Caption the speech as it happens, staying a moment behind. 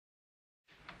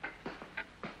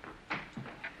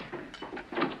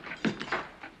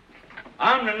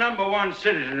I'm the number one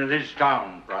citizen of this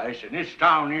town, Price, and this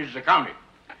town is the county.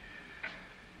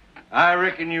 I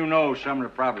reckon you know some of the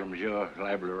problems you're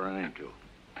liable to run into.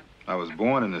 I was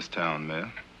born in this town,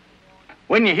 Mayor.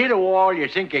 When you hit a wall you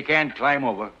think you can't climb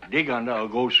over, dig under, or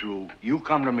go through, you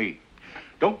come to me.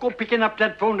 Don't go picking up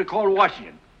that phone to call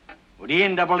Washington or the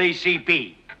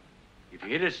NAACP. If you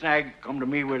hit a snag, come to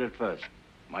me with it first.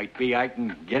 Might be I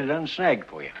can get it unsnagged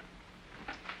for you.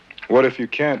 What if you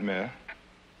can't, Mayor?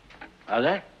 How's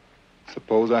that?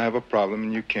 Suppose I have a problem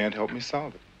and you can't help me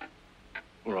solve it.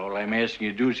 Well, all I'm asking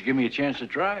you to do is give me a chance to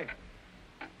try.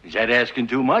 Is that asking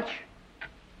too much?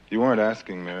 You weren't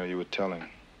asking, Mayor. You were telling.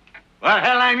 Well,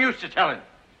 hell, I'm used to telling.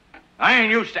 I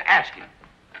ain't used to asking.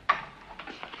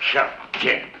 Shut up,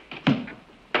 Jim.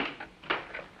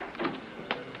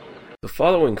 The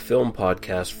following film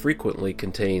podcast frequently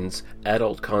contains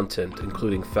adult content,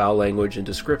 including foul language and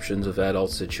descriptions of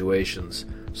adult situations.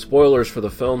 Spoilers for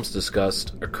the films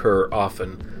discussed occur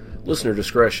often. Listener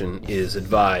discretion is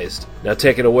advised. Now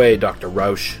take it away, Dr.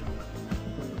 Rausch.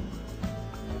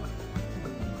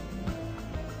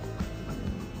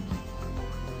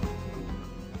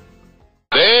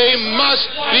 They must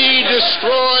be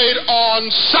destroyed on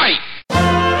sight.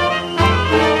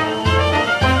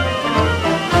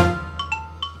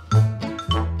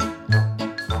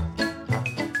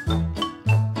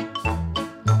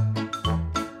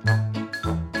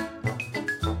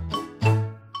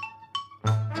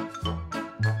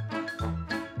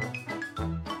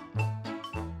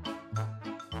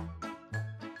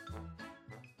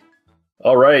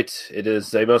 All right, it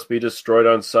is They Must Be Destroyed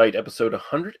on Sight, episode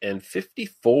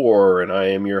 154, and I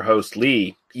am your host,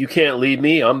 Lee. You can't lead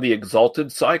me, I'm the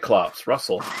exalted Cyclops,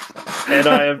 Russell. And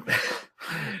I am...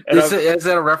 Is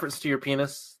that a reference to your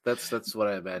penis? That's what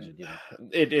I imagined. You know.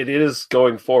 It is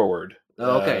going forward.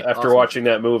 Oh, okay. After awesome. watching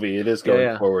that movie, it is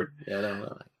going forward. Yeah, I don't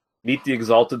know. Meet the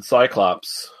exalted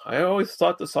Cyclops. I always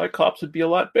thought the Cyclops would be a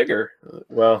lot bigger.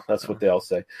 Well, that's what they all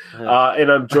say.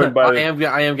 And I'm joined by... I am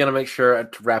going to make sure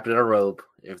to wrap it in a robe.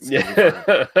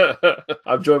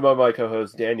 I'm joined by my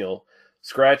co-host, Daniel.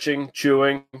 Scratching,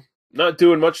 chewing, not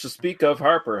doing much to speak of.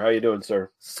 Harper, how you doing,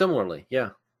 sir? Similarly, yeah.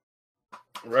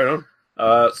 Right on.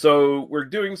 So we're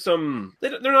doing some...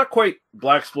 They're not quite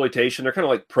blaxploitation. They're kind of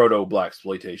like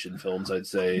proto-blaxploitation films, I'd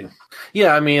say.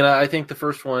 Yeah, I mean, I think the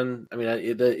first one, I mean,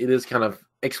 it is kind of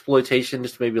exploitation,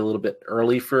 just maybe a little bit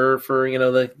early for you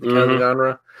know, the kind of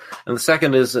genre. And the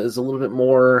second is a little bit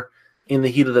more in the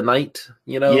heat of the night,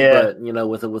 you know, but, you know,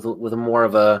 with a more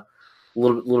of a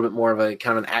little bit more of a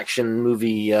kind of an action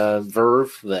movie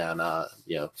verve than,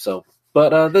 you know, so...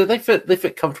 But they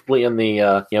fit comfortably in the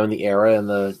you know, in the era and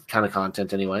the kind of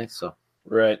content anyway. So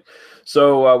right.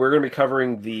 So we're going to be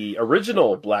covering the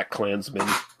original Black Klansman,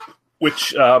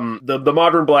 which the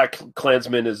modern Black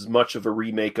Klansman is much of a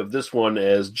remake of this one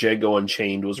as Django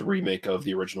Unchained was a remake of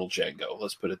the original Django.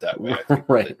 Let's put it that way.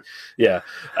 Right. Yeah.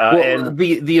 Well, and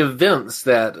the events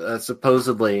that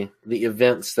supposedly the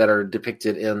events that are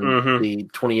depicted in the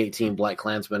 2018 Black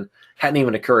Klansman hadn't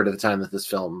even occurred at the time that this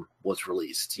film was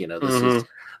released. You know,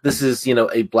 this is you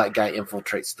know, a black guy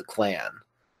infiltrates the Klan.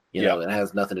 You know, it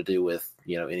has nothing to do with,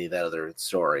 you know, any of that other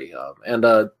story.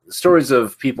 And stories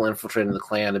of people infiltrating the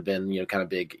Klan have been, you know, kind of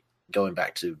big going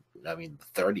back to, I mean,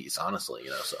 the 30s, honestly,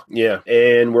 you know, so. Yeah,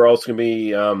 and we're also going to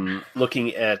be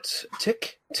looking at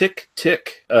Tick, Tick,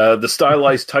 Tick. The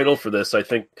stylized title for this, I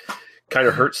think, kind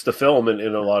of hurts the film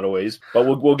in a lot of ways, but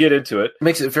we'll get into it. It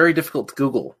makes it very difficult to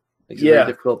Google. It's very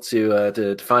difficult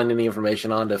to find any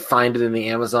information on, to find it in the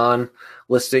Amazon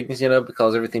listings, you know,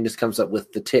 because everything just comes up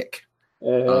with the Tick.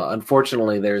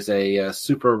 Unfortunately, there's a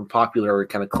super popular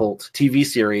kind of cult TV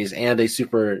series and a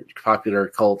super popular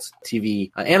cult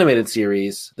TV animated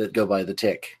series that go by the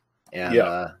Tick. And,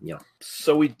 you know.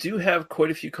 So we do have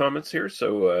quite a few comments here,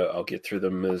 so I'll get through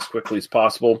them as quickly as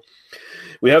possible.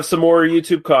 We have some more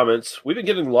YouTube comments. We've been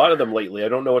getting a lot of them lately. I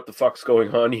don't know what the fuck's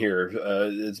going on here.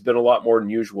 It's been a lot more than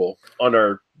usual. On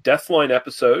our Deathline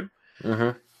episode,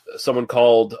 someone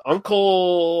called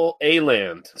Uncle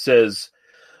A-Land says...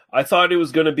 I thought it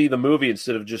was going to be the movie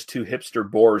instead of just two hipster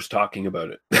bores talking about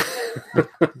it.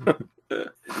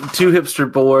 Two Hipster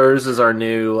Bores is our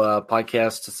new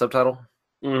podcast subtitle.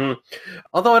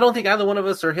 Although I don't think either one of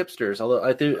us are hipsters. Although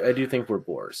I do think we're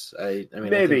bores. I mean,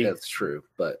 maybe I think that's true,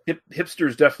 but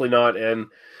hipsters definitely not. And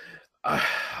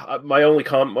my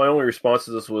only response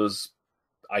to this was,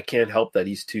 I can't help that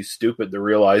he's too stupid to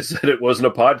realize that it wasn't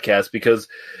a podcast, because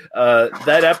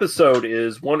that episode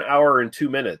is 1 hour and 2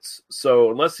 minutes.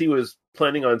 So unless he was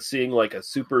planning on seeing like a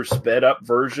super sped up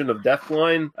version of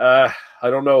Deathline. I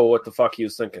don't know what the fuck he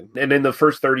was thinking. And in the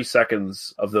first 30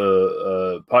 seconds of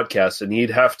the podcast, and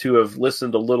he'd have to have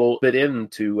listened a little bit in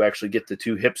to actually get the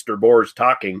two hipster boars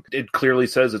talking. It clearly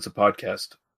says it's a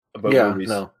podcast about movies.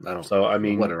 No, I don't. So, I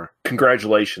mean, whatever.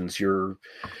 Congratulations. You're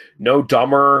no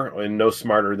dumber and no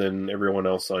smarter than everyone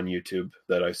else on YouTube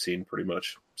that I've seen pretty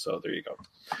much. So there you go.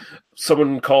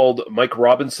 Someone called Mike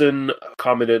Robinson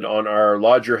commented on our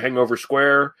Lodger Hangover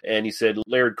Square, and he said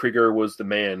Laird Krieger was the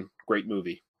man. Great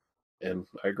movie. And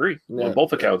I agree on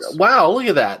both accounts. Wow, look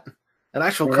at that. An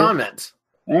actual comment.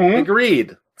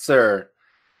 Agreed, sir.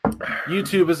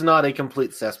 YouTube is not a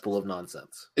complete cesspool of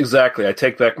nonsense. Exactly. I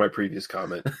take back my previous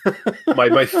comment.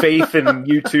 my faith in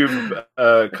YouTube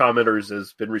commenters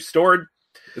has been restored.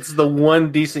 This is the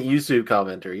one decent YouTube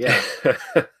commenter, yeah.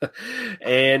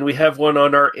 And we have one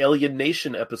on our Alien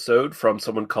Nation episode from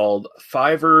someone called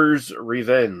Fiverr's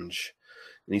Revenge.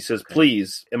 And he says,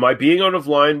 please, am I being out of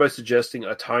line by suggesting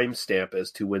a timestamp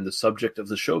as to when the subject of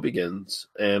the show begins?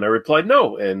 And I replied,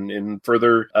 no. And in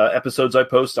further episodes I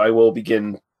post, I will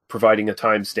begin providing a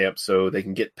timestamp so they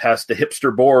can get past the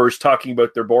hipster boars talking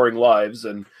about their boring lives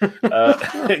and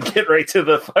get right to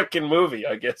the fucking movie,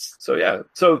 I guess. So yeah,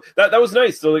 so that was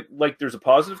nice. So like there's a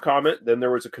positive comment, then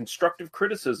there was a constructive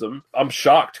criticism. I'm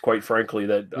shocked, quite frankly,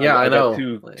 that I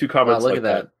know got two comments. Wow, look like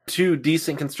at that. 2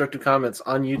 decent constructive comments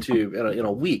on YouTube in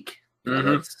a week.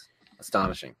 Mm-hmm. That's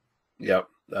astonishing. Yep.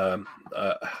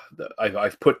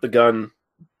 I've put the gun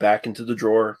back into the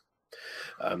drawer.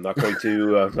 I'm not going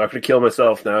to kill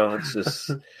myself now. It's just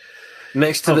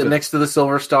next to the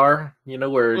Silver Star,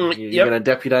 where you're going to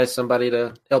deputize somebody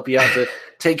to help you out to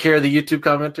take care of the YouTube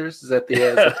commenters. Is that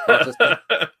the?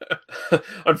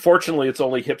 Unfortunately, it's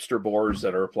only hipster boars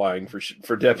that are applying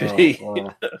for deputy.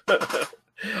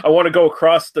 I want to go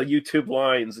across the YouTube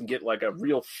lines and get like a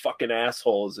real fucking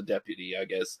asshole as a deputy, I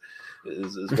guess,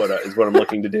 is what I'm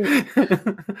looking to do.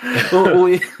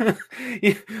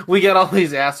 We got all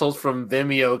these assholes from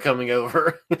Vimeo coming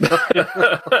over.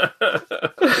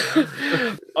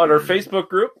 On our Facebook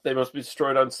group, They Must Be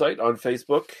Destroyed on Sight on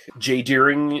Facebook, Jay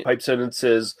Deering pipes in and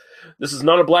says, this is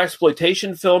not a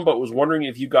blaxploitation film, but was wondering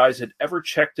if you guys had ever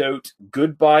checked out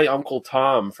Goodbye Uncle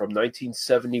Tom from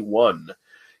 1971.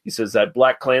 He says that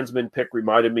Black Klansman pick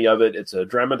reminded me of it. It's a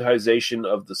dramatization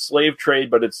of the slave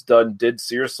trade, but it's done dead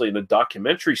seriously in a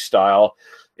documentary style.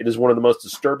 It is one of the most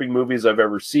disturbing movies I've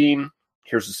ever seen.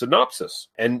 Here's a synopsis.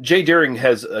 And Jay Deering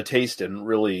has a taste in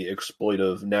really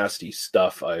exploitive, nasty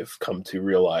stuff, I've come to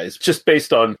realize, just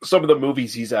based on some of the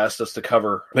movies he's asked us to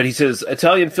cover. But he says,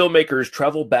 Italian filmmakers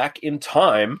travel back in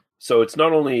time. So it's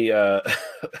not only an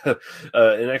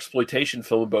exploitation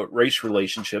film about race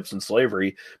relationships and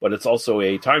slavery, but it's also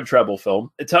a time travel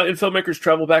film. Italian filmmakers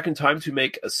travel back in time to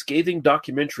make a scathing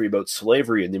documentary about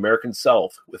slavery in the American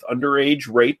South, with underage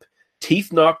rape,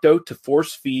 teeth knocked out to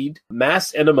force feed,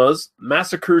 mass enemas,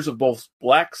 massacres of both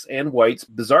blacks and whites,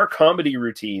 bizarre comedy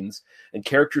routines, and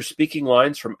characters speaking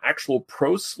lines from actual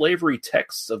pro-slavery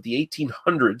texts of the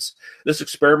 1800s. This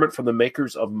experiment from the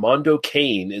makers of Mondo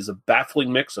Cane is a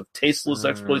baffling mix of tasteless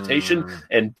exploitation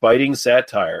and biting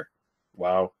satire.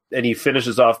 Wow. And he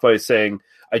finishes off by saying,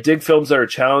 I dig films that are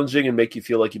challenging and make you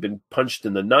feel like you've been punched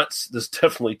in the nuts. This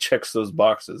definitely checks those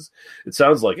boxes. It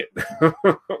sounds like it.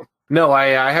 No,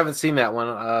 I haven't seen that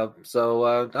one. So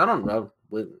I don't know.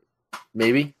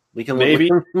 Maybe we can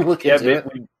look into it.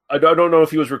 I don't know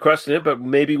if he was requesting it, but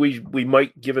maybe we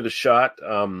might give it a shot.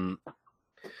 Where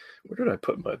did I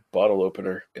put my bottle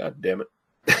opener? God damn it!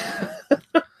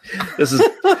 This is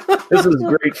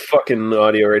great fucking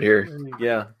audio right here.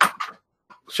 Yeah,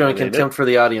 showing contempt for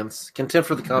the audience, contempt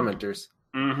for the commenters.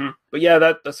 Mm-hmm. But yeah,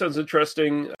 that sounds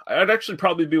interesting. I'd actually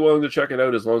probably be willing to check it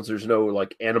out as long as there's no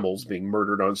like animals being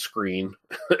murdered on screen.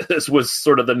 This was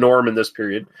sort of the norm in this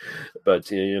period, but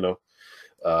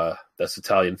that's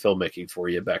Italian filmmaking for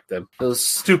you back then. Those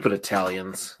stupid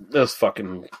Italians. Those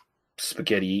fucking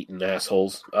spaghetti eating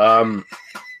assholes. I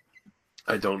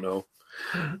don't know.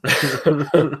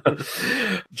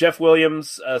 Jeff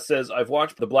Williams says, I've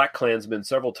watched The Black Klansman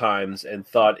several times and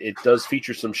thought it does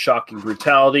feature some shocking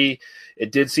brutality.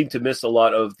 It did seem to miss a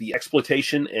lot of the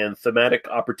exploitation and thematic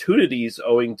opportunities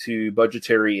owing to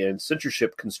budgetary and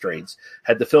censorship constraints.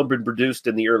 Had the film been produced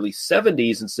in the early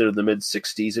 70s instead of the mid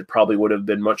 60s, it probably would have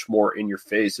been much more in your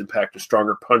face and packed a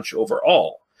stronger punch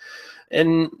overall.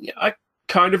 And I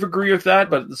kind of agree with that,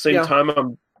 but at the same time,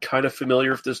 I'm kind of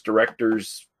familiar with this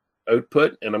director's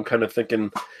output, and I'm kind of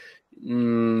thinking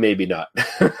maybe not.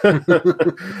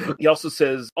 He also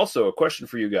says, a question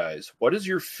for you guys. What is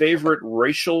your favorite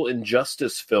racial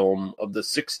injustice film of the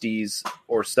 60s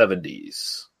or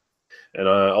 70s? And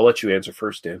I'll let you answer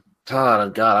first, Dan.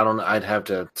 God, I don't know. I'd have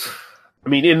to. I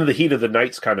mean, In the Heat of the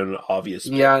Night's kind of an obvious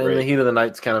pick, Yeah, right? In the Heat of the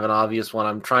Night's kind of an obvious one.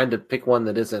 I'm trying to pick one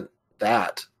that isn't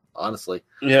that, honestly.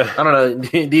 Yeah. I don't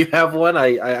know. Do you have one?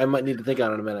 I might need to think on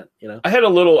it in a minute, you know? I had to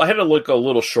look a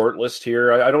little short list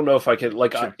here. I don't know if I could,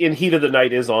 like, Sure. In Heat of the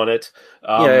Night is on it.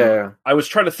 Yeah. I was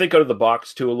trying to think out of the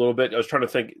box, too, a little bit. I was trying to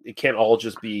think, it can't all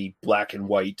just be black and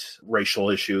white racial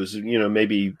issues, you know,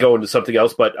 maybe go into something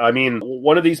else. But, I mean,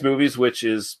 one of these movies, which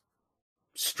is,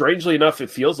 strangely enough, it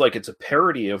feels like it's a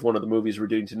parody of one of the movies we're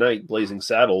doing tonight, Blazing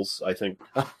Saddles, I think,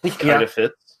 kind of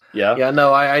fits. Yeah. Yeah,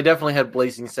 no, I definitely had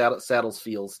Blazing Saddles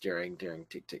feels during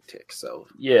Tick, Tick, Tick, so.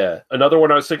 Yeah. Another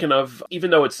one I was thinking of, even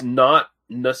though it's not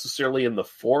necessarily in the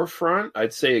forefront,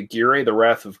 I'd say Aguirre, The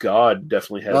Wrath of God,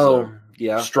 definitely has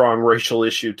a strong racial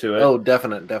issue to it. Oh,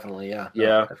 definitely, yeah.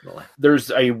 Yeah. Definitely. There's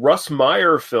a Russ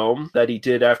Meyer film that he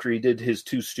did after he did his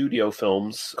 2 studio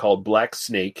films called Black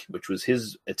Snake, which was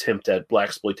his attempt at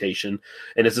blaxploitation,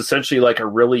 and it's essentially like a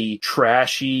really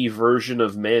trashy version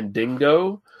of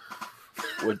Mandingo.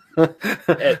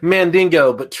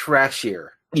 Mandingo, but trashier.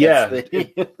 Yeah.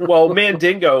 Well,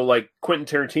 Mandingo, like Quentin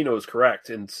Tarantino is correct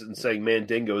in saying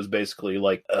Mandingo is basically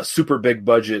like a super big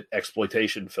budget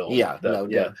exploitation film. Yeah.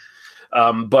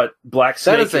 But Black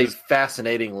Snake that is a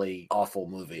fascinatingly awful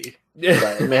movie.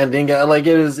 Mandingo, like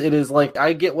it is like,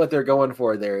 I get what they're going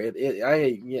for there.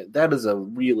 That is a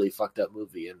really fucked up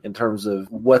movie in terms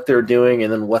of what they're doing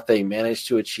and then what they managed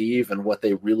to achieve and what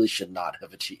they really should not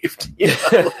have achieved.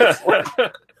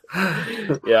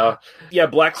 Yeah.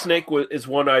 Black Snake is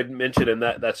one I'd mention, and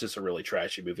that's just a really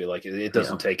trashy movie. Like it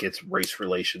doesn't take its race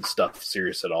relation stuff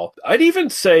serious at all. I'd even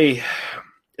say,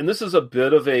 and this is a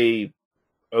bit of a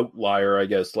outlier, I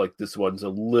guess. Like this one's a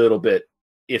little bit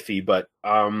iffy, but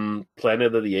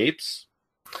Planet of the Apes.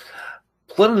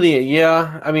 I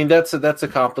mean that's a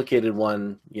complicated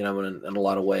one, you know, in a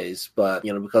lot of ways, but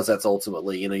you know, because that's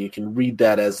ultimately, you know, you can read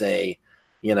that as a,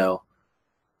 you know,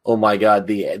 oh my God,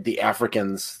 the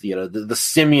Africans, you know, the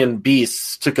simian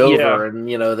beasts took over, and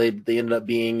you know they ended up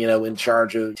being, you know, in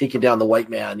charge of taking down the white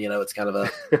man. You know, it's kind of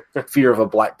a fear of a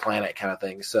black planet kind of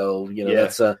thing. So you know,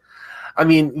 that's a. I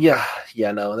mean,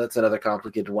 no, that's another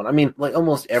complicated one. I mean, like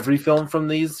almost every film from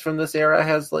this era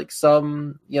has like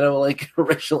some, you know, like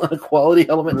racial inequality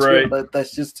element to it, but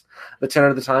that's just the tenor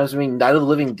of the times. I mean, Night of the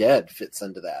Living Dead fits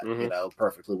into that, you know,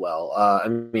 perfectly well. I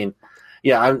mean,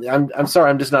 yeah, I'm sorry,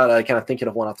 I'm just not kind of thinking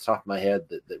of one off the top of my head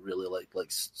that really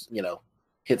like you know,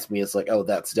 hits me as like, oh,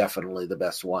 that's definitely the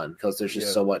best one, because there's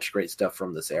just so much great stuff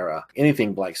from this era.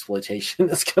 Anything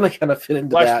blaxploitation is going to kind of fit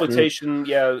into that.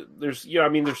 Blaxploitation,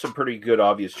 there's some pretty good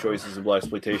obvious choices in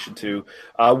blaxploitation too.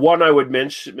 One I would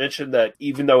mention that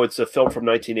even though it's a film from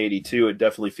 1982, it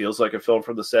definitely feels like a film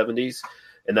from the 70s,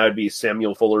 and that would be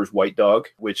Samuel Fuller's White Dog,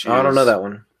 which I don't know that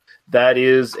one. That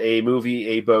is a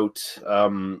movie about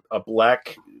a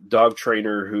black dog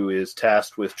trainer who is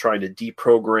tasked with trying to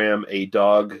deprogram a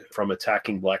dog from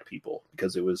attacking black people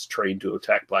because it was trained to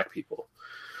attack black people.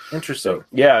 Interesting.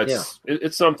 So,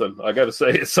 it's something. I got to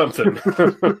say, it's something.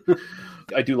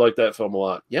 I do like that film a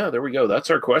lot. Yeah, there we go. That's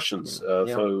our questions.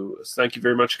 So thank you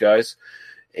very much, guys.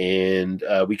 And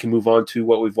we can move on to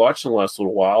what we've watched in the last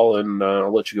little while, and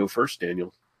I'll let you go first,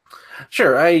 Daniel.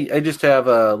 Sure. I just have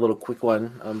a little quick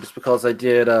one, just because I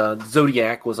did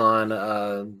Zodiac was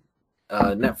on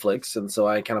Netflix, and so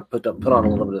I kind of put on a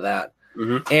little bit of that.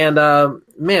 Mm-hmm. And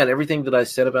man, everything that I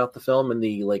said about the film in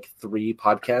the like 3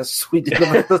 podcasts we did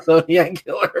about the Zodiac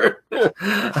Killer,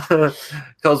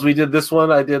 because we did this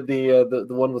one, I did the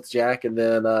one with Jack, and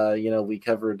then you know, we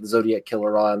covered the Zodiac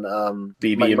Killer on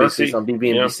BB&BC. On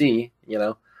BB&BC. You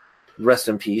know, rest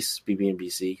in peace,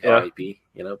 BB&BC, R.I.P.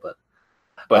 You know, but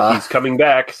he's coming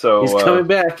back, so he's coming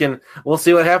back, and we'll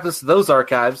see what happens to those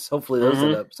archives. Hopefully, those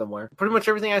end up somewhere. Pretty much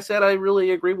everything I said, I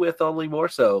really agree with. Only more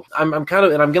so. I'm kind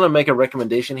of, and I'm going to make a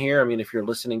recommendation here. I mean, if you're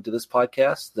listening to this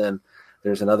podcast, then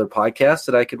there's another podcast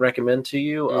that I could recommend to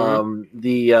you.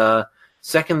 The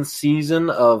second season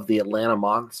of The Atlanta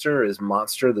Monster is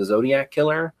Monster: The Zodiac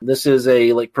Killer. This is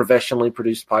a like professionally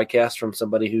produced podcast from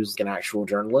somebody who's an actual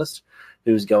journalist,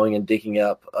 who's going and digging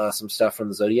up some stuff from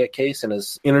the Zodiac case, and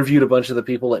has interviewed a bunch of the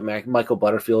people like Michael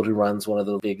Butterfield, who runs one of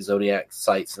the big Zodiac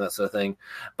sites and that sort of thing,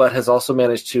 but has also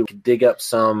managed to dig up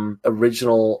some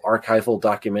original archival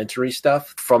documentary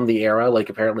stuff from the era. Like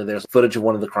apparently there's footage of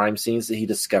one of the crime scenes that he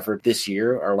discovered this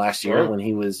year or last year when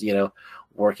he was, you know,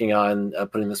 working on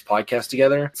putting this podcast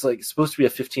together. It's like supposed to be a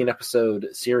 15 episode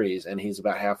series, and he's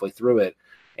about halfway through it.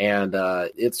 And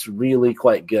it's really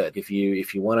quite good. If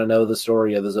you want to know the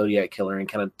story of the Zodiac Killer and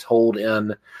kind of told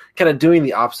in, kind of doing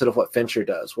the opposite of what Fincher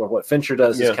does, where what Fincher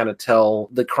does is kind of tell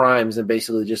the crimes and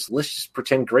basically let's just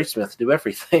pretend Graysmith do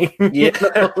everything.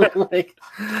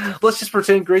 Let's just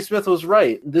pretend Graysmith was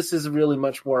right. This is really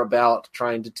much more about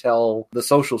trying to tell the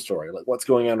social story, like what's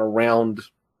going on around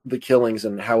the killings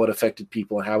and how it affected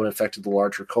people and how it affected the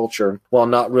larger culture, while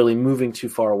not really moving too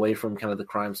far away from kind of the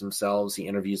crimes themselves. He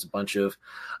interviews a bunch of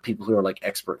people who are like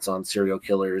experts on serial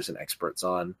killers and experts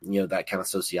on, that kind of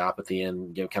sociopathy,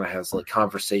 and, kind of has like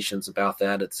conversations about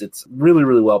that. It's really,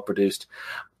 really well produced.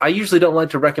 I usually don't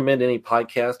like to recommend any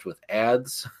podcast with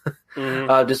ads,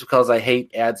 just because I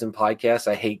hate ads in podcasts.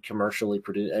 I hate commercially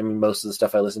produced. I mean, most of the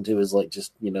stuff I listen to is like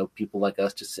just, people like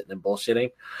us just sitting and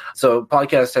bullshitting. So a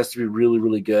podcast has to be really,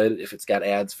 really good if it's got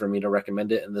ads for me to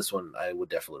recommend it. And this one I would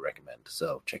definitely recommend.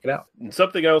 So check it out. And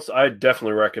something else I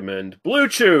definitely recommend, Blue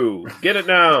Chew. Get it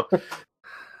now.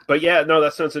 But yeah, no,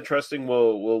 that sounds interesting.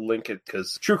 We'll link it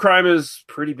because true crime is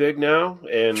pretty big now,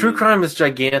 and true crime is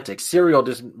gigantic. Serial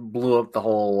just blew up the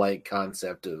whole like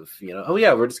concept of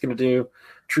we're just going to do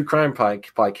true crime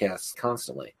podcasts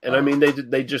constantly. And I mean,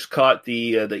 they just caught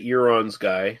the Earons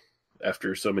guy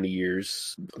after so many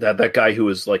years. That guy who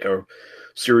was like a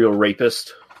serial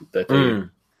rapist.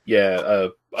 I'm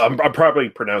probably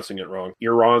pronouncing it wrong.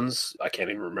 Earons, I can't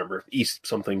even remember. East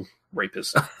something.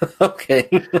 Rapist. Okay.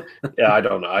 Yeah, I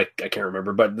don't know. I can't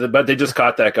remember, but they just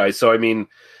caught that guy. So I mean,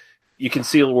 you can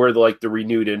see where the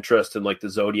renewed interest in like the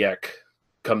Zodiac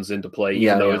comes into play.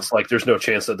 Even though it's like there's no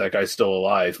chance that guy's still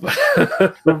alive.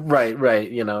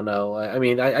 Right. No. I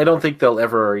mean, I don't think they'll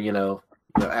ever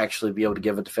actually be able to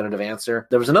give a definitive answer.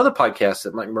 There was another podcast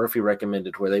that Mike Murphy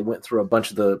recommended where they went through a bunch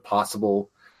of the possible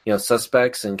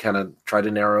suspects and kind of tried to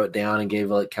narrow it down and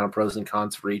gave like kind of pros and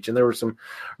cons for each. And there were some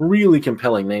really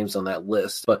compelling names on that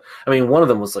list. But I mean, one of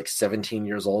them was like 17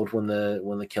 years old when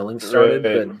the killing started,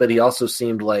 right. but he also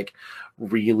seemed like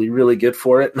really, really good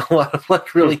for it in a lot of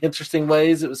like really interesting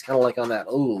ways. It was kind of like on that,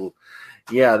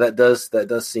 that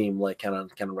does seem like kind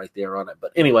of right there on it.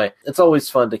 But anyway, it's always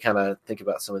fun to kind of think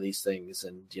about some of these things.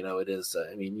 And, it is,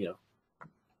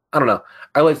 I don't know.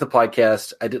 I like the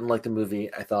podcast. I didn't like the movie.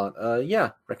 I thought,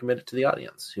 recommend it to the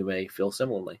audience who may feel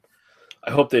similarly.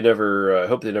 I hope they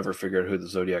never figure out who the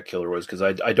Zodiac Killer was, because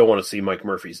I don't want to see Mike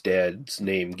Murphy's dad's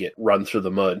name get run through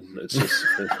the mud. It's just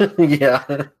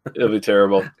it'll be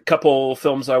terrible. A couple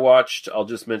films I watched. I'll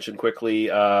just mention quickly.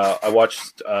 I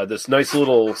watched this nice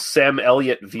little Sam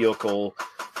Elliott vehicle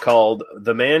called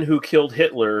 "The Man Who Killed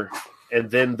Hitler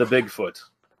and Then the Bigfoot,"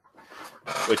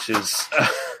 which is.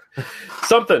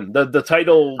 Something. The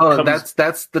title. Oh,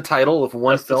 that's the title of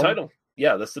one film. The title.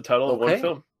 Yeah, that's the title of one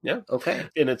film. Yeah. Okay.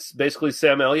 And it's basically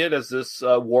Sam Elliott as this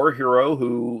war hero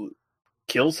who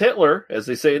kills Hitler, as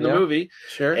they say in the movie.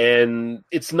 Sure. And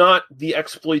it's not the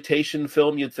exploitation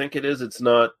film you'd think it is. It's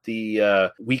not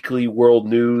the weekly world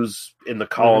news in the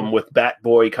column with Bat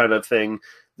Boy kind of thing,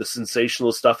 the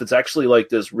sensational stuff. It's actually like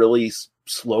this really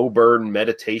slow burn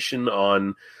meditation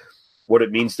on what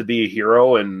it means to be a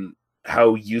hero and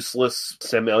how useless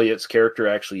Sam Elliott's character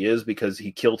actually is, because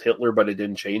he killed Hitler, but it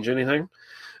didn't change anything.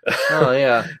 Oh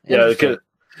yeah,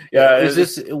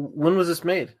 When was this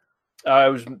made?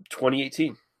 It was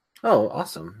 2018. Oh,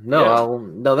 awesome!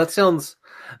 No, that sounds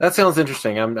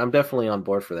interesting. I'm definitely on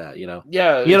board for that.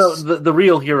 The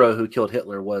real hero who killed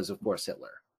Hitler was, of course,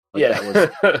 Hitler.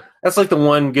 That's like the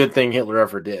one good thing Hitler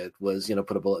ever did was,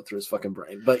 put a bullet through his fucking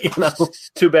brain. But, it's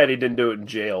too bad he didn't do it in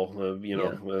jail. In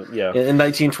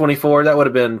 1924, that would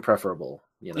have been preferable.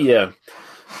 Yeah.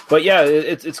 But yeah,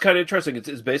 it's kind of interesting.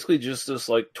 It's basically just this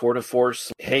like tour de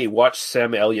force. Hey, watch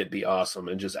Sam Elliott be awesome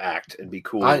and just act and be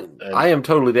cool. I am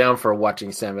totally down for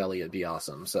watching Sam Elliott be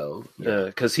awesome. So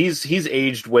because he's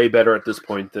aged way better at this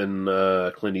point than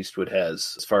Clint Eastwood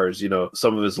has, as far as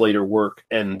some of his later work.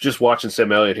 And just watching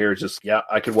Sam Elliott here,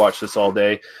 I could watch this all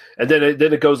day. And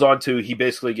then it goes on to he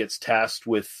basically gets tasked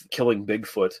with killing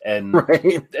Bigfoot, and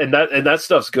that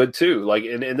stuff's good too. Like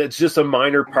and it's just a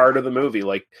minor part of the movie.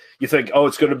 Like you think, oh,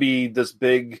 it's going to be this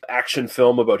big action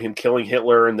film about him killing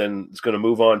Hitler, and then it's going to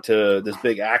move on to this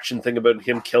big action thing about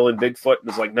him killing Bigfoot. And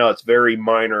it's like, no, it's very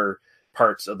minor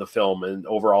parts of the film, and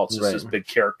overall it's just this big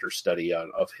character study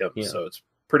of him. Yeah. So it's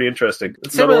pretty interesting.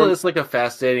 Sam Elliott's like a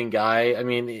fascinating guy. I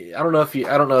mean, I don't know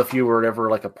if you were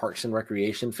ever like a Parks and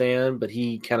Recreation fan, but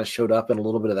he kind of showed up in a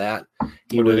little bit of that.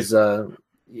 He was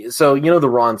so the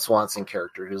Ron Swanson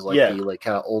character, who's like the like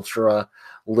kind of ultra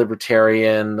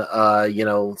libertarian,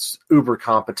 uber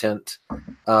competent,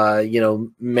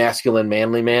 masculine,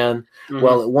 manly man. Mm-hmm.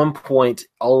 Well, at one point,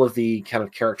 all of the kind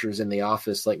of characters in the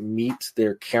office like meet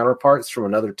their counterparts from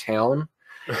another town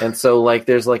And so like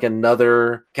there's like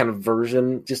another kind of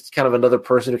version, just kind of another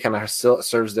person who kind of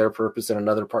serves their purpose in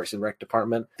another Parks and Rec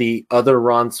department. The other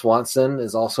Ron Swanson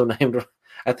is also named,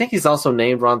 I think he's also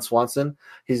named Ron Swanson.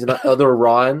 He's another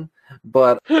Ron,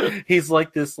 but he's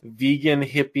like this vegan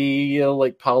hippie, you know,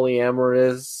 like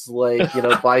polyamorous, like, you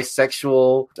know,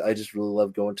 bisexual. I just really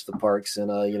love going to the parks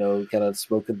and, you know, kind of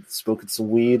smoking some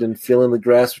weed and feeling the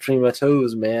grass between my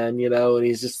toes, man, you know, and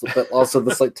he's just but also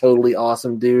this like totally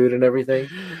awesome dude and everything.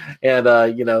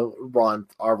 And, you know,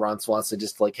 Ron Swanson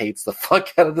just like hates the fuck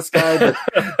out of this guy.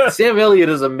 But Sam Elliott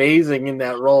is amazing in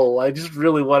that role. I just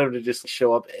really want him to just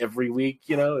show up every week,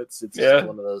 you know, it's just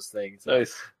one of those things.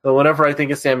 Nice. But whenever I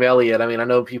think of Sam Elliott, I mean, I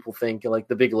know people think like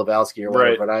the Big Lebowski or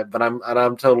whatever, right. but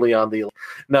I'm totally on the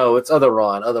no. It's Other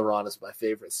Ron. Other Ron is my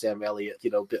favorite Sam Elliott,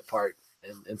 you know, bit part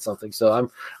in something. So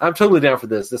I'm totally down for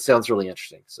this. This sounds really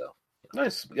interesting. So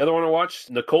nice. The other one I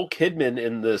watched, Nicole Kidman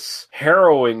in this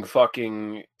harrowing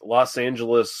fucking Los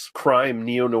Angeles crime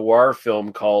neo-noir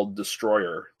film called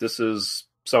Destroyer. This is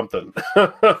something.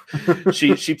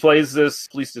 she plays this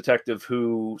police detective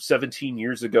who 17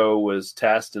 years ago was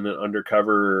tasked in an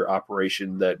undercover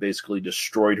operation that basically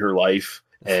destroyed her life,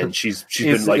 and she's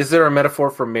been like, is there a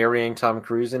metaphor for marrying Tom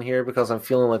Cruise in here? Because I'm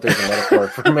feeling like there's a metaphor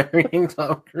for marrying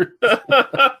Tom Cruise.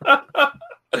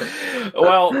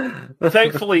 Well,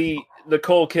 thankfully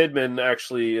Nicole Kidman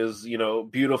actually is, you know,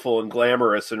 beautiful and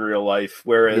glamorous in real life,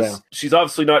 whereas she's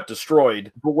obviously not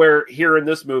destroyed. But where here in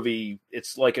this movie,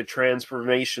 it's like a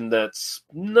transformation that's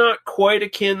not quite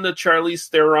akin to Charlize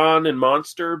Theron in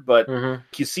Monster, but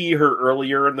you see her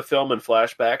earlier in the film in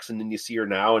flashbacks, and then you see her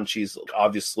now, and she's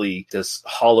obviously this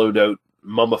hollowed out,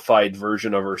 mummified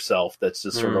version of herself that's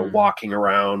just sort of walking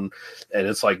around, and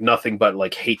it's like nothing but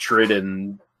like hatred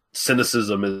and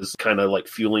cynicism is kind of like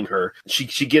fueling her.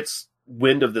 She gets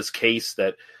wind of this case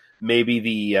that maybe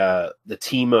the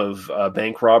team of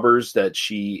bank robbers that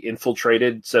she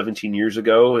infiltrated 17 years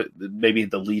ago, maybe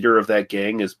the leader of that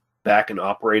gang is back and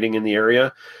operating in the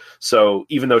area. So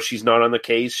even though she's not on the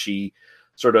case, she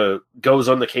sort of goes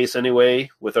on the case anyway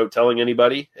without telling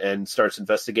anybody and starts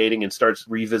investigating and starts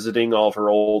revisiting all of her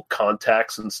old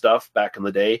contacts and stuff back in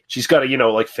the day. She's got to, you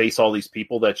know, like face all these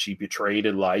people that she betrayed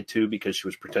and lied to because she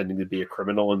was pretending to be a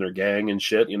criminal in their gang and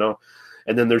shit, you know.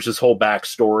 And then there's this whole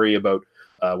backstory about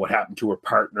what happened to her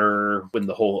partner when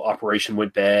the whole operation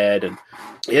went bad, and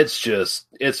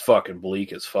it's fucking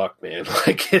bleak as fuck, man.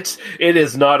 Like it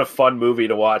is not a fun movie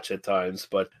to watch at times,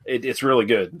 but it's really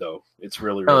good though. It's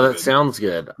really that good. Sounds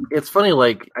good. It's funny,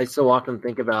 like I so often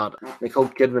think about Nicole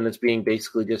Kidman as being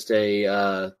basically just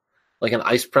a like an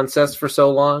ice princess for so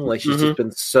long. Like she's just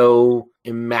been so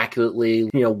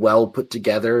immaculately, you know, well put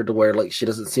together to where like she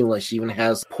doesn't seem like she even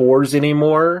has pores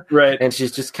anymore. Right. And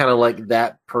she's just kind of like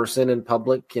that person in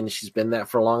public, and she's been that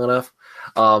for long enough.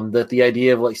 That the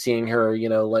idea of like seeing her, you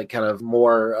know, like kind of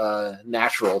more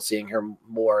natural, seeing her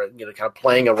more, you know, kind of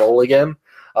playing a role again,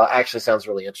 actually sounds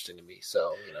really interesting to me.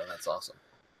 So, you know, that's awesome.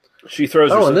 She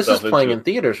throws. Oh, and this is playing in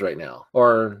theaters right now,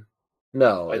 or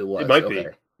no? It was. It might be.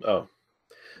 Oh.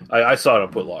 I saw it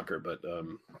on Putlocker, but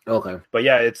okay. But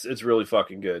yeah, it's really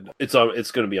fucking good. It's going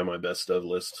to be on my best of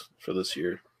list for this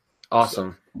year.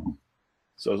 Awesome.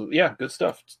 So yeah, good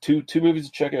stuff. Two movies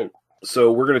to check out.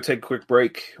 So we're going to take a quick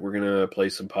break. We're going to play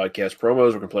some podcast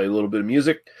promos. We're going to play a little bit of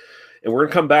music, and we're going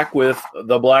to come back with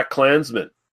The Black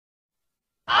Klansman.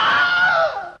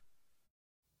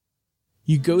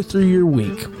 You go through your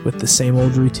week with the same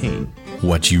old routine.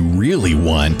 What you really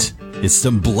want is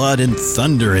some blood and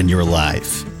thunder in your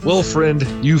life. Well, friend,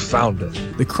 you found it.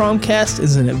 The Cromcast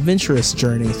is an adventurous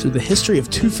journey through the history of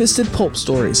two-fisted pulp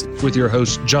stories. With your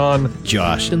hosts, John,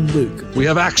 Josh, and Luke. We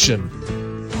have action,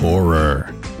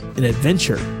 horror, and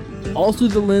adventure, all through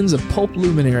the lens of pulp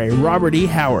luminary Robert E.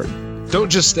 Howard. Don't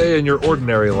just stay in your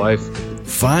ordinary life.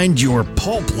 Find your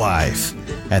pulp life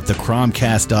at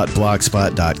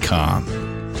thecromcast.blogspot.com.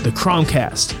 The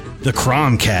Cromcast. The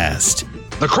Cromcast.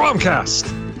 The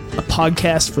Cromcast. A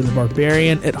podcast for the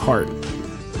barbarian at heart.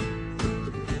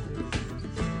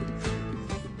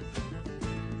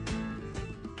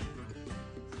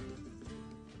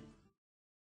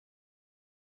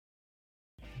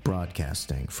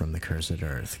 Broadcasting from the cursed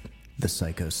earth, the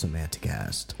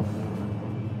Psychosemanticast.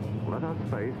 Let us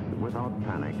face, without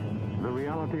panic, the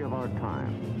reality of our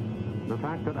time. The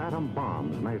fact that atom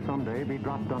bombs may someday be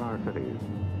dropped on our cities.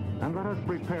 And let us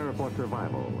prepare for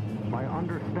survival by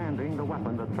understanding the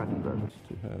weapon that threatens us.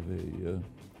 To have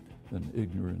an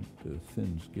ignorant,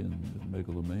 thin-skinned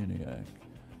megalomaniac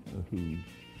who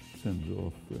sends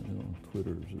off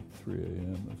Twitters at 3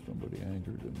 a.m. if somebody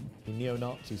angered him. The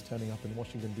neo-Nazis turning up in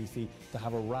Washington, D.C. to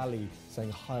have a rally saying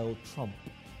Heil Trump.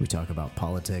 We talk about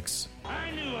politics. I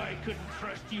knew I couldn't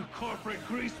trust you corporate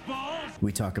greaseballs.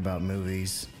 We talk about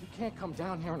movies. You can't come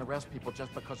down here and arrest people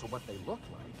just because of what they look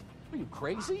like. Are you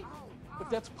crazy?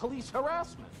 But that's police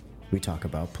harassment. We talk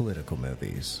about political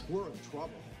movies. We're in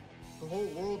trouble. The whole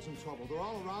world's in trouble. They're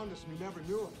all around us and we never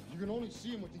knew it. You can only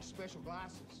see them with these special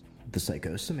glasses. The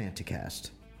Psycho Semanticast.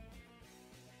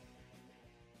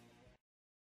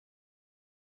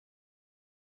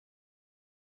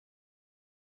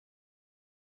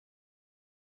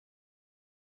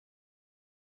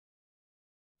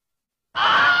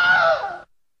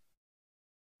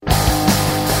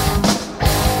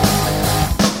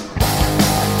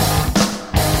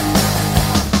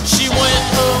 She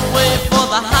went away for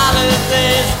the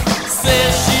holidays.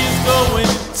 Says she's going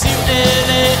to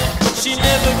LA, but she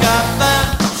never got there.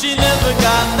 She never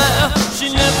got there. She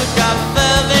never got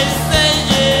there. They say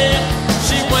yeah.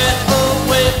 She went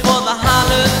away for the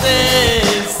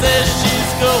holidays. Says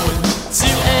she's going to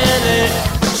LA,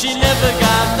 but she never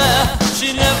got there.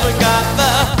 She never got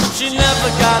there. She never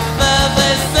got there.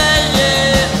 They say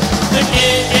yeah. The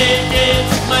gay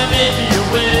took my baby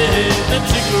away. They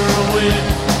took her away.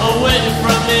 Away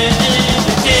from me,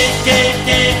 the gay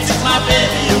took my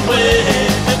baby away.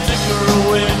 They took her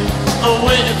away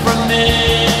from me.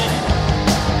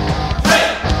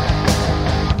 Hey,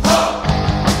 ho,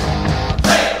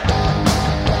 hey,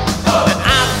 ho. And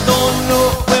I don't know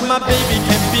where my baby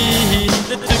can be.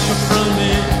 They took her from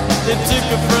me. They took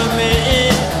her from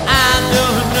me. I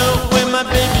don't know where my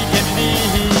baby can be.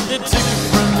 They took her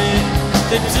from me.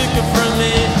 They took her from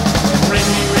me. Ring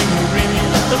me,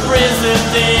 the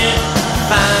president.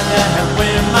 Find out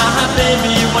where my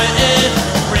baby went.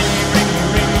 Ring me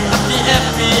up the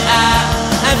FBI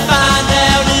and find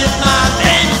out if my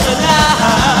baby's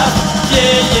alive.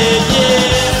 Yeah, yeah,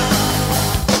 yeah.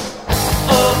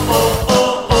 Oh, oh,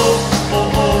 oh, oh,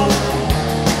 oh, oh.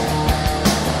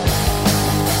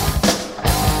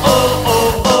 Oh, oh,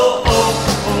 oh, oh,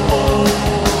 oh, oh.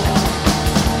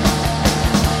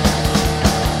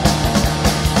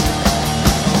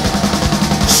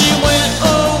 She went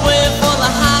away for the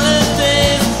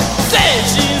holidays. Said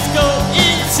she's going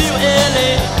to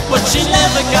LA, but she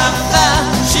never got there.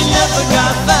 She never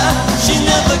got there. She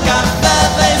never got there.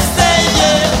 They say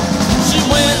yeah. She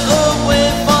went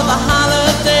away for the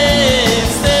holidays.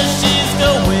 Said she's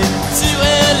going to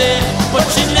LA, but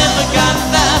she never got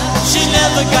there. She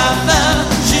never got there.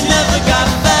 She never got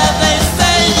there. They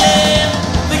say yeah.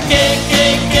 The gay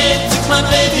took my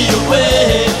baby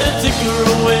away. They took her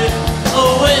away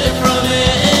from me.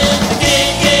 The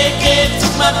gay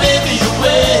took my baby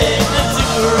away. They took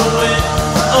her away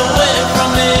from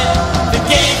me. The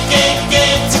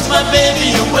gay took my baby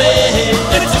away.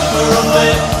 They took her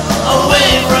away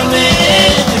from me.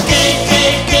 The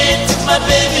gay took my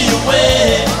baby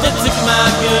away. They took my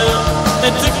girl.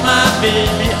 They took my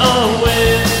baby away.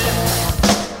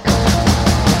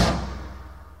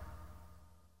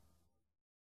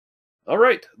 All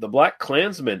right, The Black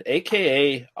Klansman,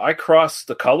 a.k.a. I Crossed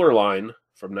the Color Line,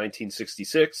 from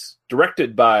 1966,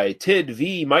 directed by Tid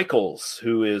V. Michaels,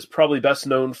 who is probably best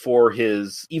known for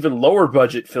his even lower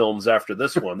budget films after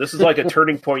this one. This is like a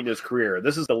turning point in his career.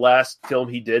 This is the last film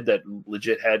he did that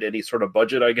legit had any sort of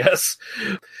budget, I guess.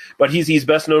 But he's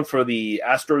best known for the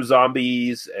Astro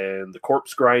Zombies and the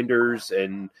Corpse Grinders,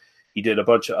 and he did a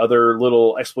bunch of other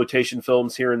little exploitation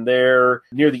films here and there.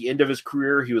 Near the end of his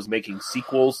career, he was making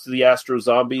sequels to the Astro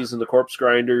Zombies and the Corpse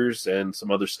Grinders and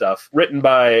some other stuff. Written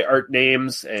by Art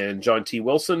Names and John T.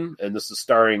 Wilson, and this is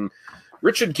starring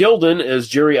Richard Gilden as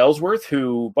Jerry Ellsworth,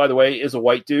 who, by the way, is a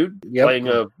white dude playing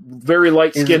a very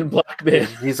light-skinned black man.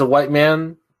 He's a white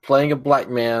man playing a black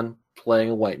man playing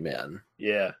a white man.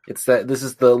 Yeah. It's that this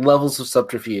is the levels of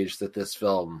subterfuge that this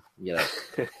film,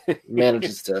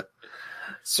 manages to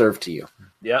serve to you.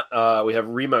 Yeah, we have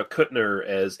Rima Kutner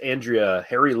as Andrea,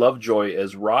 Harry Lovejoy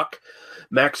as Rock,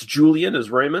 Max Julian as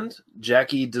Raymond,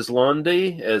 Jackie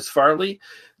Deslonde as Farley,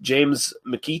 James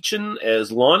McEachin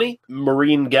as Lonnie,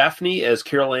 Maureen Gaffney as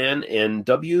Carol Ann, and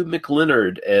W.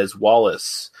 McLeonard as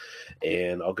Wallace.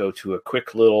 And I'll go to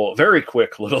very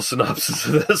quick little synopsis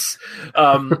of this.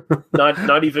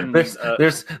 Not even.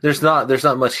 There's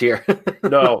not much here.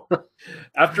 No.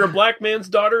 After a black man's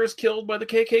daughter is killed by the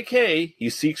KKK, he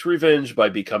seeks revenge by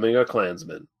becoming a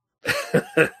Klansman.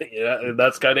 And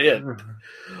that's kind of it.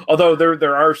 Although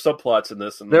there are subplots in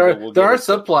this, and there are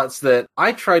subplots that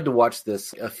I tried to watch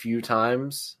this a few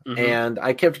times, and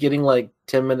I kept getting like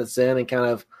 10 minutes in and kind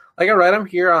of like, all right, I'm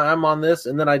here, I'm on this,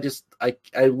 and then I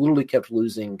literally kept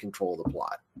losing control of the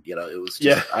plot. It was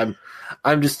just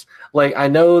I'm just like, I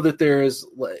know that there's.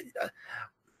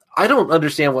 I don't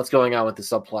understand what's going on with the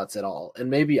subplots at all. And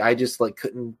maybe I just like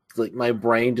couldn't, like my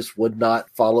brain just would not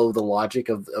follow the logic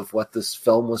of what this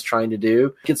film was trying to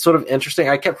do. It's sort of interesting.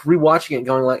 I kept rewatching it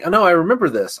going like, oh no, I remember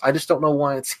this. I just don't know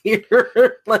why it's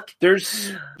here. Like this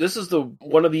is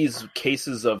one of these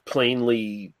cases of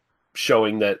plainly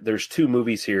showing that there's two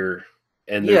movies here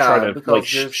and they're trying to like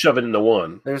shove it into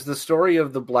one. There's the story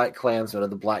of the Black Klansman, of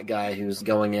the black guy who's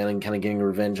going in and kind of getting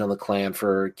revenge on the Klan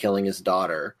for killing his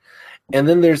daughter. And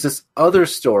then there's this other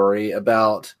story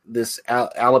about this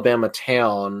Alabama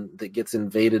town that gets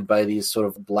invaded by these sort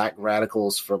of black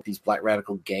radicals, from these black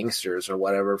radical gangsters or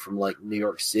whatever from like New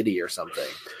York City or something.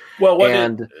 Well,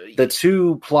 the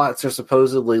two plots are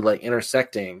supposedly like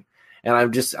intersecting. And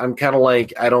I'm kind of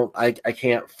like, I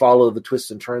can't follow the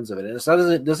twists and turns of it. And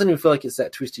it doesn't even feel like it's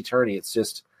that twisty turny. It's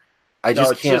just, I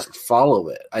just can't follow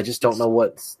it. I just don't know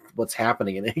what's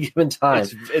happening at any given time.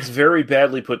 It's very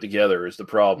badly put together is the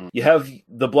problem. You have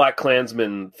the Black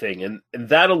Klansman thing, and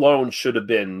that alone should have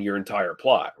been your entire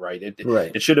plot, right?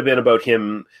 It should have been about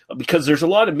him, because there's a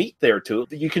lot of meat there too.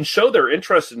 You can show their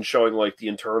interest in showing like the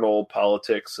internal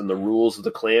politics and the rules of the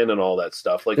Klan and all that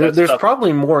stuff. Like there's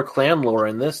probably more Klan lore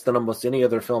in this than almost any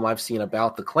other film I've seen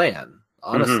about the Klan.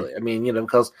 Honestly, I mean,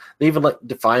 because they even like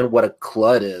define what a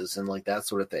clud is and like that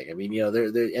sort of thing. I mean,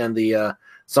 and the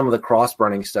some of the cross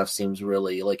burning stuff seems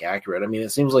really like accurate. I mean,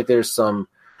 it seems like there's some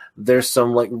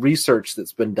like research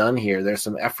that's been done here. There's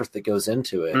some effort that goes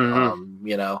into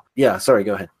it. Yeah. Sorry,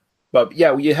 go ahead. But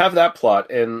yeah, you have that plot,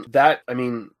 and that, I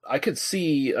mean, I could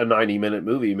see a 90-minute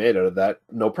movie made out of that,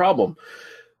 no problem.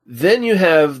 Then you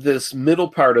have this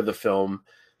middle part of the film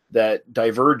that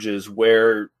diverges,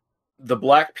 where the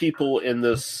black people in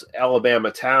this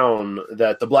Alabama town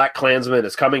that the Black Klansman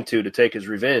is coming to take his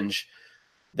revenge,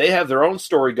 they have their own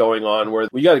story going on where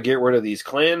we got to get rid of these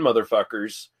Klan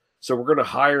motherfuckers. So we're going to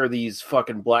hire these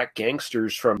fucking black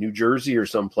gangsters from New Jersey or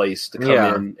someplace to come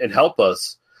in and help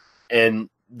us. And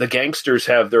the gangsters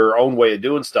have their own way of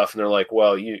doing stuff. And they're like,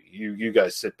 well, you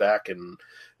guys sit back and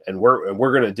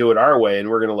we're going to do it our way.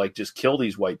 And we're going to like just kill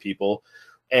these white people.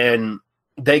 And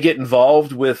they get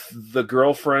involved with the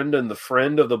girlfriend and the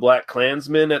friend of the Black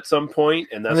Klansman at some point,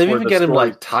 and that's they where even get him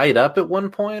like tied up at one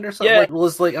point or something. Yeah,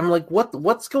 I'm like,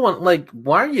 what's going? Like,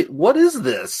 why are you? What is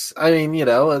this? I mean,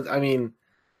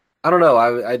 I don't know.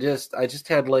 I just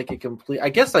had like a complete. I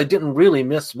guess I didn't really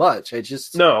miss much. I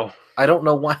don't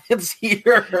know why it's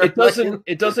here.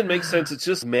 It doesn't make sense. It's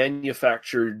just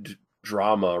manufactured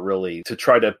drama, really, to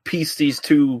try to piece these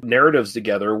two narratives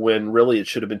together when really it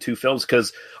should have been two films,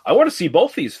 because I want to see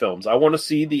both these films. I want to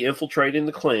see the infiltrating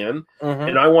the Klan,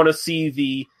 and I want to see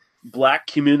the black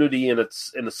community in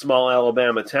a small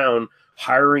Alabama town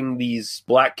hiring these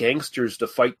black gangsters to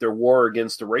fight their war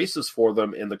against the racists for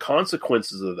them and the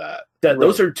consequences of that.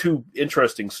 Those are two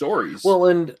interesting stories. Well,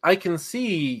 and I can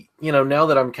see, now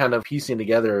that I'm kind of piecing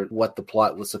together what the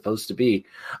plot was supposed to be,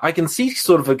 I can see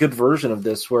sort of a good version of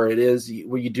this where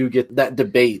you do get that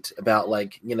debate about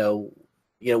like,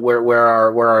 where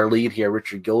our lead here,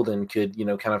 Richard Gilden, could,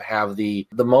 kind of have the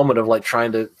moment of like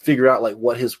trying to figure out like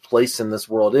what his place in this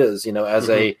world is, as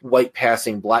a white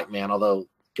passing black man, although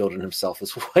Gilden himself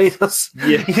is white,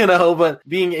 but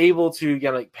being able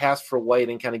to pass for white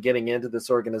and kind of getting into this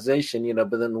organization,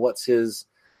 but then what's his,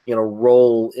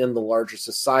 role in the larger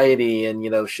society,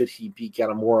 and should he be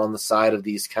kind of more on the side of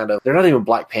these kind of, they're not even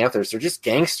Black Panthers, they're just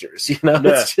gangsters,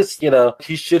 it's just,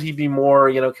 should he be more,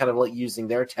 kind of like using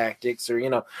their tactics,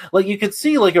 or, like you could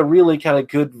see like a really kind of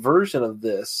good version of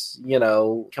this,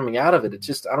 coming out of it. It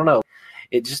just, I don't know.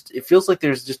 It feels like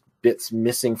there's just bits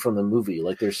missing from the movie.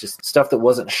 Like there's just stuff that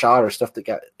wasn't shot or stuff that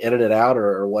got edited out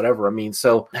or whatever. I mean,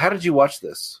 so how did you watch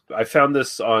this? I found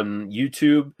this on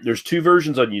YouTube. There's two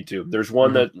versions on YouTube. There's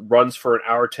one that runs for an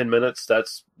hour, 10 minutes.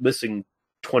 That's missing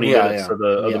 20 minutes of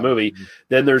the movie.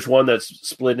 Then there's one that's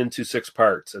split into 6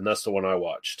 parts, and that's the one I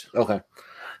watched. Okay.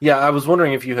 Yeah, I was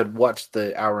wondering if you had watched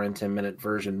the hour and 10-minute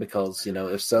version, because,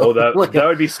 if so... that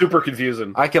would be super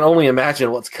confusing. I can only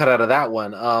imagine what's cut out of that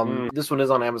one. This one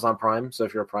is on Amazon Prime, so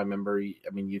if you're a Prime member,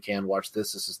 you can watch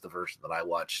this. This is the version that I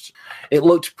watched. It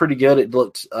looked pretty good. It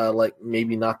looked like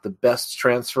maybe not the best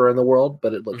transfer in the world,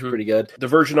 but it looked pretty good. The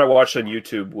version I watched on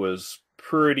YouTube was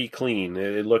pretty clean.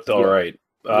 It looked all right.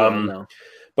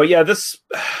 But yeah, this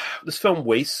film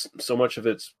wastes so much of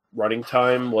its running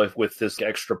time, like with this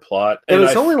extra plot, and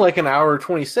it's only like an hour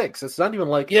 26. It's not even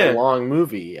like a long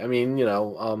movie. I mean,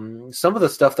 some of the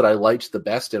stuff that I liked the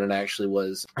best in it actually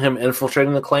was him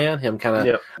infiltrating the Klan, him kind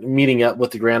of meeting up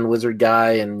with the Grand Wizard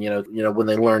guy, and when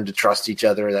they learn to trust each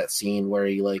other. That scene where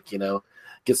he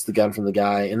gets the gun from the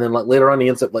guy, and then like later on he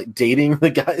ends up like dating the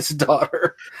guy's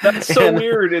daughter. That's so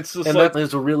weird. It's just like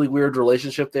there's a really weird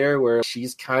relationship there where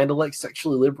she's kind of like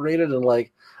sexually liberated and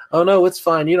like, oh no, it's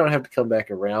fine. You don't have to come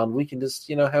back around. We can just,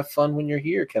 have fun when you're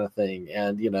here kind of thing.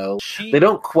 And, they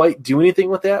don't quite do anything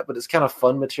with that, but it's kind of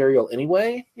fun material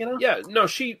anyway, Yeah, no,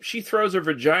 she throws her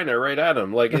vagina right at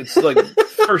him. Like, it's like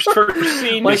first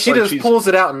scene. Like she just pulls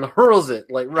it out and hurls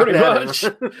it like right at much.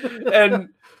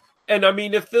 him. And I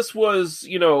mean, if this was,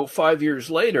 5 years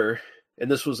later,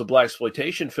 and this was a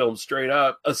blaxploitation film straight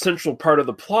up, a central part of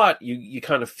the plot you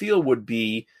kind of feel would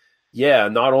be, yeah,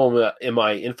 not only am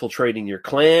I infiltrating your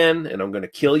clan and I'm going to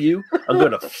kill you, I'm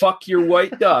going to fuck your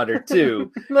white daughter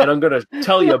too. And I'm going to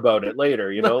tell you about it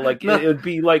later, It would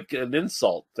be like an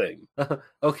insult thing.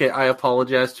 Okay, I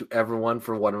apologize to everyone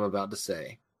for what I'm about to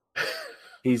say.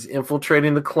 He's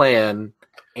infiltrating the clan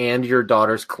and your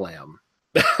daughter's clam.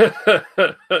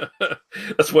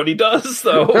 That's what he does,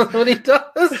 though. That's what he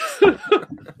does.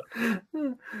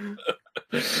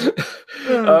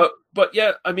 But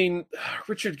yeah, I mean,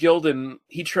 Richard Gilden,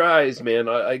 he tries, man.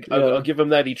 I'll give him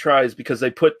that. He tries because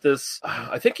they put this.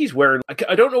 I think he's wearing.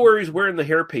 I don't know where he's wearing the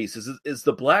hairpiece. Is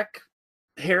the black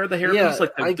hair the hairpiece?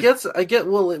 Yeah, I get.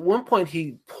 Well, at one point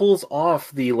he pulls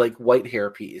off the like white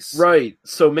hairpiece, right?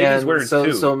 So maybe he's wearing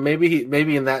two. So maybe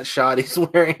in that shot he's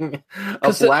wearing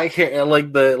a black hair,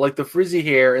 like the frizzy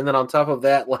hair, and then on top of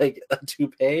that like a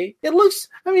toupee. It looks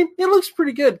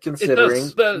pretty good considering.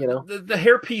 It does. The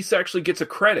hairpiece actually gets a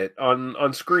credit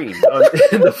on screen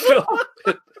in the film.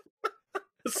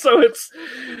 So that's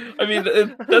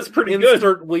pretty good.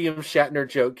 Insert William Shatner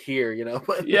joke here,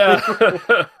 But yeah,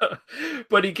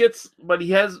 but he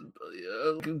has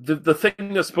the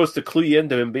thing that's supposed to clue you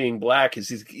into him being black is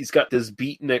he's got this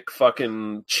beatnik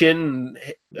fucking chin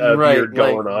beard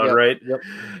going on, right? Yep.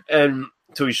 And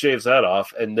so he shaves that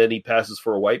off, and then he passes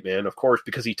for a white man, of course,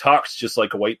 because he talks just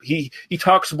like a white. He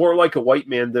talks more like a white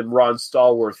man than Ron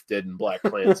Stallworth did in Black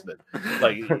Klansman.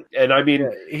 And I mean,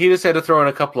 he just had to throw in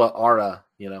a couple of Aria,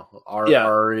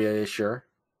 Aria, sure.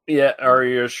 Yeah,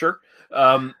 Aria, sure.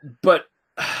 But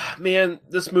man,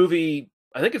 this movie,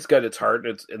 I think it's got its heart.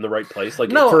 It's in the right place.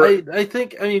 I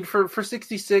think for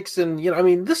 66,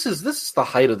 and this is the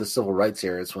height of the civil rights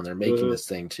era. It's when they're making this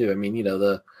thing too.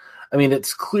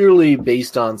 It's clearly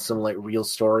based on some like real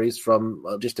stories from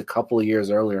just a couple of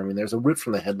years earlier. I mean, there's a rip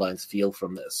from the headlines feel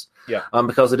from this. Yeah.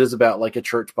 Because it is about like a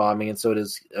church bombing, and so it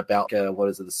is about the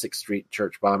 6th Street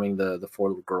church bombing, the 4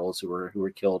 little girls who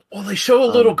were killed. Well, they show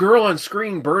a little girl on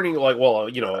screen burning,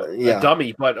 a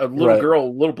dummy, but a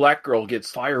little black girl gets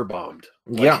firebombed.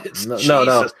 No.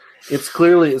 It's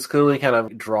clearly kind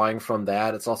of drawing from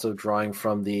that. It's also drawing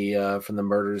from the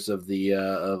murders of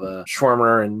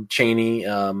Schwimmer and Cheney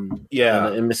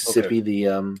in Mississippi.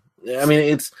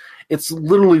 Okay. It's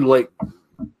literally like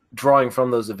drawing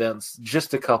from those events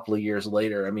just a couple of years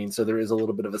later. I mean, so there is a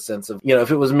little bit of a sense of,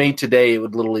 if it was made today, it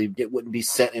wouldn't be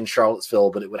set in Charlottesville,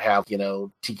 but it would have,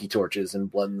 tiki torches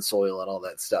and blood and soil and all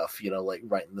that stuff, like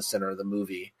right in the center of the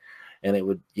movie. And it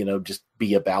would, just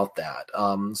be about that.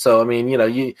 So, I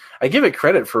mean, I give it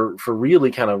credit for really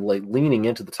kind of like leaning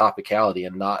into the topicality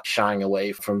and not shying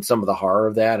away from some of the horror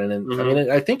of that. And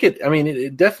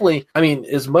it definitely,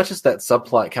 as much as that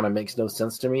subplot kind of makes no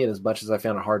sense to me, and as much as I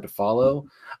found it hard to follow,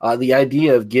 the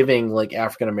idea of giving like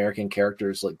African-American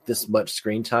characters like this much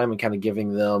screen time and kind of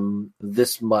giving them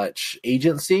this much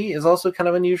agency is also kind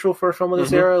of unusual for a film of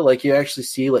this era. Like you actually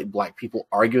see like black people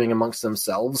arguing amongst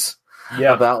themselves.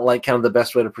 Yeah. About like kind of the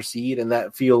best way to proceed, and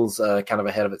that feels kind of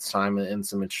ahead of its time in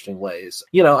some interesting ways.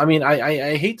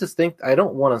 I hate to think, I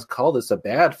don't want to call this a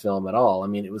bad film at all. I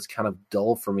mean, it was kind of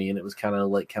dull for me, and it was kind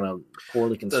of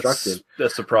poorly constructed.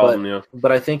 That's the problem,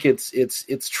 But I think it's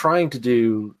trying to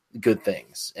do good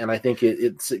things, and I think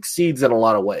it succeeds in a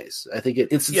lot of ways. I think it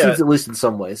succeeds at least in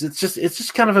some ways. It's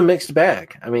just kind of a mixed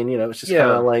bag. I mean, it's just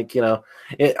kind of like,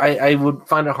 I would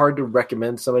find it hard to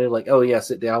recommend somebody like, oh yeah,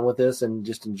 sit down with this and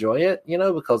just enjoy it,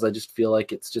 because I just feel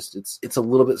like it's a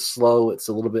little bit slow. It's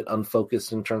a little bit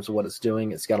unfocused in terms of what it's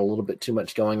doing. It's got a little bit too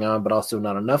much going on, but also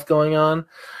not enough going on.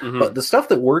 But the stuff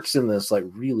that works in this like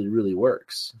really, really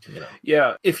works.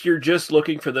 Yeah. If you're just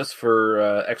looking for this for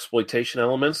exploitation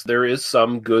elements, there is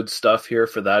some good stuff here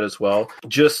for that as well.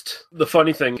 Just the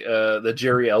funny thing, the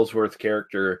Jerry Ellsworth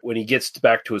character, when he gets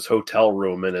back to his hotel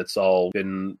room and it's all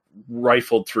been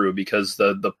rifled through because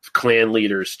the clan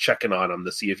leader's checking on him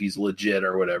to see if he's legit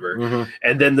or whatever.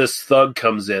 And then this thug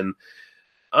comes in.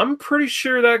 I'm pretty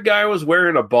sure that guy was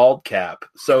wearing a bald cap.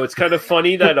 So it's kind of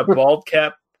funny that a bald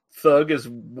cap thug is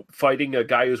fighting a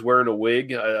guy who's wearing a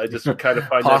wig. I just kind of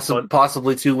find that fun.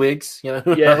 Possibly 2 wigs, you know?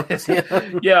 Yeah.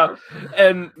 Yeah.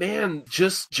 And man,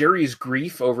 just Jerry's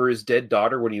grief over his dead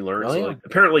daughter when he learns. Like,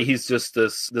 apparently he's just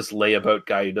this layabout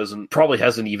guy who probably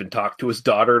hasn't even talked to his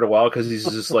daughter in a while because he's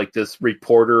just like this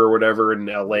reporter or whatever in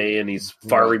LA, and he's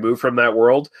far removed from that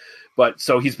world. But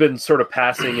so he's been sort of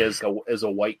passing as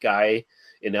a white guy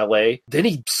in LA. Then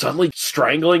he suddenly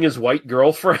strangling his white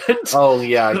girlfriend. Oh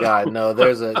yeah, God, no.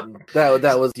 There's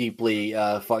that was deeply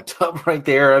fucked up right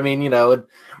there. I mean, you know,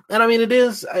 and I mean it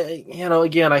is. You know,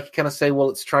 again, I can kind of say, well,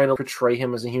 it's trying to portray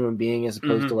him as a human being as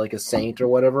opposed to like a saint or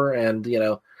whatever. And you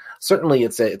know, certainly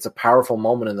it's a powerful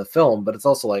moment in the film, but it's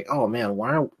also like, oh man,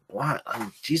 why? I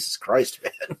mean, Jesus Christ,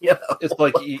 man! You know, it's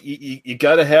like you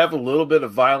got to have a little bit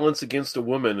of violence against a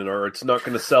woman, or it's not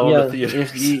going to sell in the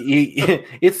theaters.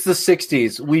 It's the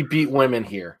 '60s. We beat women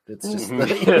here. It's just,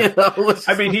 you know,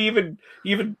 I mean, he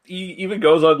even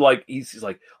goes on like he's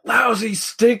like lousy,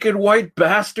 stinking white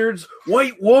bastards,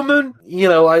 white woman. You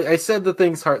know, I said the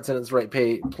thing's heart's in its right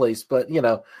place, but you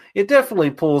know, it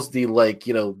definitely pulls the like,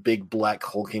 you know, big black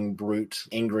hulking brute,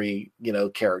 angry, you know,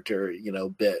 character, you know,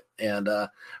 bit. And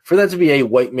for that to be a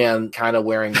white man kind of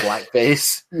wearing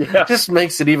blackface just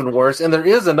makes it even worse. And there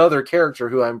is another character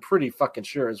who I'm pretty fucking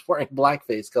sure is wearing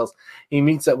blackface because he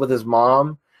meets up with his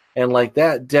mom. And like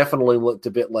that definitely looked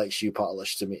a bit like shoe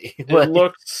polish to me. It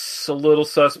looks a little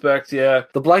suspect, yeah.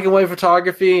 The black and white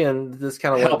photography and this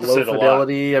kind of like low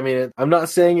fidelity. I mean, I'm not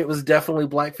saying it was definitely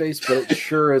blackface, but it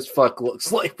sure as fuck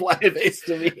looks like blackface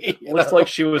to me. It looks like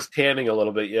she was tanning a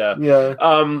little bit, yeah. Yeah.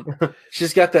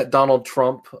 She's got that Donald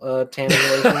Trump tanning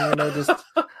lotion, you know, just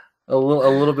a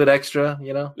little bit extra,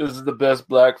 you know. This is the best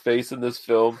blackface in this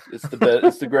film. It's the best.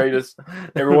 It's the greatest.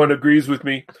 Everyone agrees with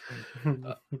me.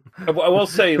 I will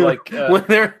say, like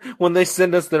when they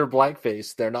send us their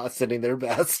blackface, they're not sending their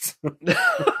best. Look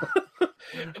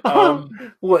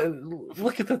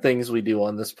at the things we do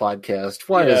on this podcast.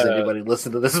 Why does anybody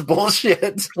listen to this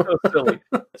bullshit? So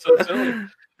silly.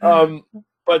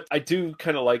 But I do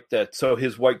kind of like that. So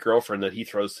his white girlfriend that he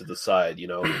throws to the side, you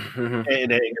know,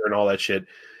 in anger and all that shit.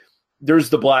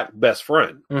 There's the black best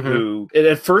friend who, and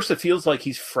at first it feels like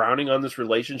he's frowning on this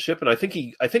relationship, and I think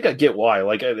I get why.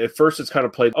 Like at first it's kind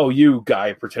of played, oh, you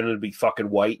guy pretending to be fucking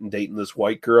white and dating this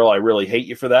white girl, I really hate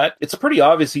you for that. It's pretty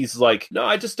obvious he's like, no,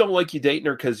 I just don't like you dating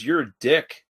her because you're a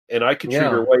dick, and I can treat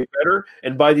her way better.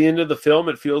 And by the end of the film,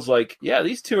 it feels like, yeah,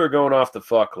 these two are going off the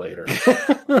fuck later.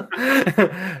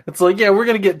 It's like, yeah, we're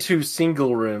gonna get 2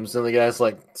 single rooms, and the guy's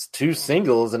like, it's 2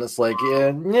 singles, and it's like,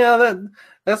 yeah,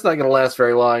 that's not going to last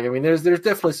very long. I mean, there's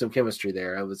definitely some chemistry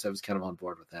there. I was kind of on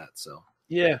board with that. So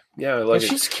yeah, like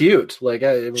she's cute. Like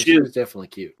I mean, she's definitely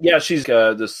cute. Yeah, she's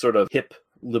this sort of hip,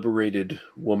 liberated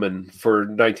woman for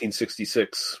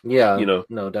 1966. Yeah, you know,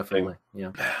 no, definitely. Thing.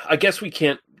 Yeah, I guess we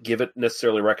can't give it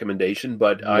necessarily a recommendation,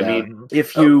 but I mean,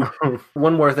 if you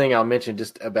one more thing I'll mention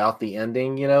just about the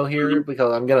ending, you know, here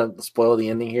because I'm gonna spoil the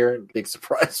ending here. Big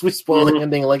surprise, we spoil the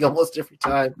ending like almost every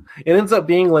time. It ends up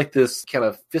being like this kind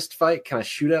of fist fight, kind of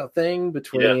shootout thing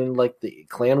between like the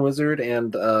clan wizard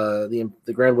and the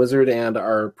Grand Wizard and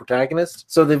our protagonist.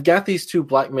 So they've got these 2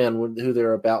 black men who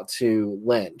they're about to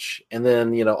lynch, and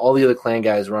then you know all the other clan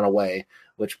guys run away.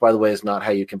 Which, by the way, is not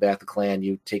how you combat the clan.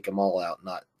 You take them all out,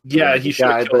 not he should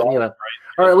have but you know,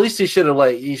 or at least he should have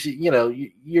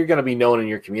you're going to be known in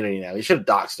your community now. You should have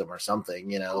doxed him or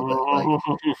something, you know. But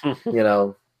like, you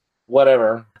know,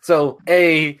 whatever. So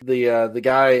the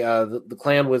guy, the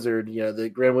clan wizard, you know, the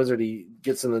Grand Wizard, he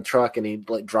gets in the truck and he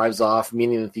like drives off,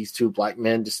 meaning that these 2 black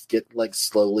men just get like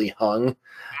slowly hung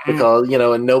because, you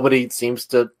know, and nobody seems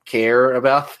to care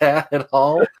about that at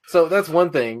all. So that's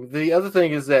one thing. The other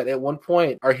thing is that at one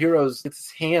point our hero gets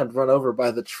his hand run over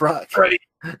by the truck. Right.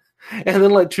 And then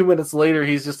like 2 minutes later,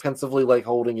 he's just pensively like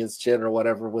holding his chin or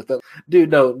whatever with it. Dude,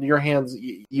 no, your hands,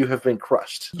 you have been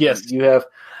crushed. Yes. You have,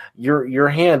 your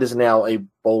hand is now a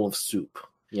bowl of soup.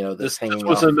 You know, this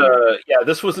wasn't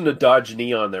this wasn't a Dodge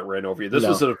Neon that ran over you. This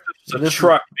was a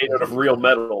truck made out of real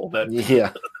metal that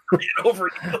ran over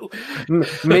you.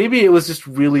 Maybe it was just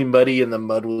really muddy and the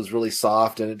mud was really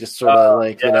soft and it just sort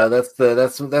of you know,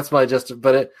 that's my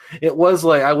but it was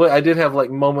like I did have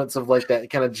like moments of like that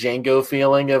kind of Django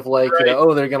feeling of like you know,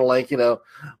 oh, they're gonna like, you know,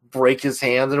 break his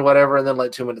hands or whatever, and then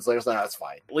like 2 minutes later, it's like, that's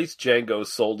fine. At least Django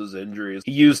sold his injuries.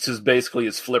 He used his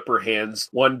flipper hands,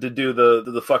 one to do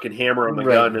the fucking hammer on the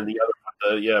gun, and the other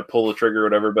one to pull the trigger or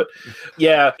whatever. But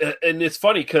yeah, and it's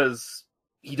funny because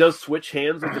he does switch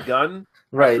hands with the gun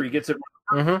after he gets it,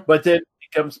 but then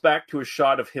it comes back to a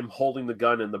shot of him holding the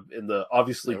gun in the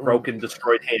obviously broken,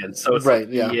 destroyed hand. So it's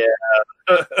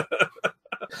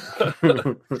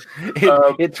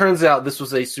It turns out this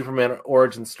was a Superman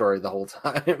origin story the whole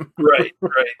time. Right.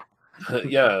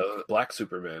 Yeah, black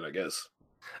Superman, I guess.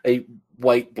 A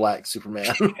white black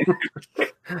Superman.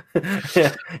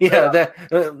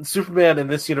 That Superman in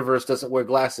this universe doesn't wear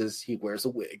glasses; he wears a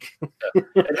wig.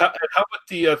 And how about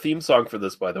the theme song for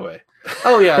this, by the way?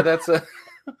 Oh yeah, that's a.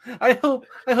 I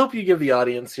hope you give the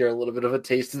audience here a little bit of a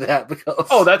taste of that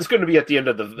because that's going to be at the end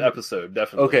of the episode,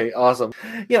 definitely. Okay, awesome.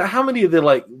 Yeah, how many of the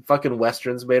like fucking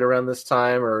westerns made around this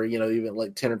time, or even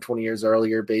like 10 or 20 years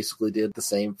earlier, basically did the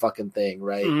same fucking thing,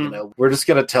 right? Mm-hmm. We're just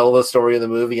gonna tell the story of the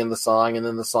movie and the song, and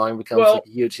then the song becomes like a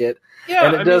huge hit. Yeah,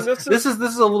 and it does. This is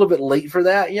a little bit late for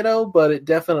that, but it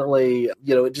definitely,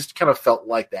 it just kind of felt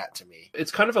like that to me.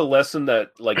 It's kind of a lesson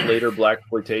that like later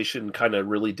blaxploitation kind of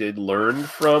really did learn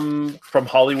from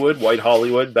Hollywood, white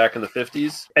Hollywood back in the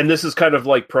 50s. And this is kind of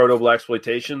like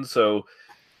proto-blaxploitation, so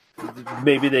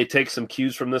maybe they take some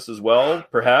cues from this as well,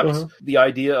 perhaps. Mm-hmm. The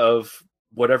idea of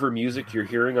whatever music you're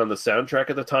hearing on the soundtrack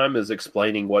at the time is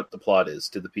explaining what the plot is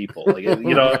to the people. Like,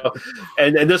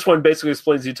 and this one basically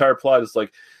explains the entire plot. It's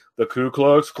like, the Ku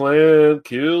Klux Klan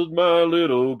killed my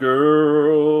little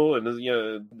girl, and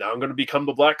now I'm going to become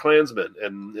the Black Klansman,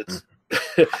 and it's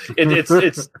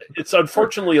it's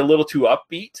unfortunately a little too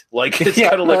upbeat. Like it's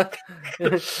kind of like,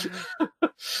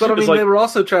 but I mean, they were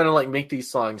also trying to like make these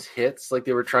songs hits. Like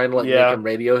they were trying to like make them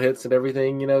radio hits and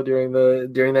everything, during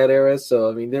that era. So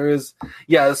I mean, there is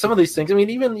some of these things. I mean,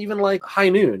 even like High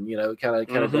Noon, kind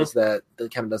of does that.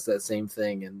 It kind of does that same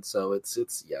thing, and so it's a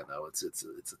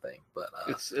thing. But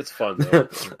it's fun though.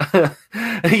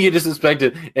 You just expect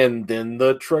it, and then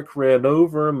the truck ran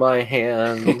over my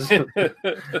hand,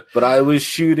 but I was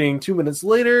shooting 2 minutes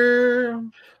later.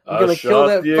 I'm gonna kill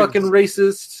that fucking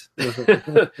racist.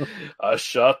 I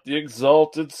shot the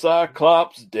exalted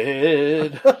Cyclops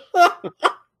dead.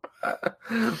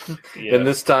 And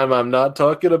this time I'm not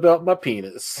talking about my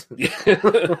penis.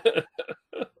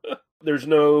 There's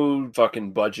no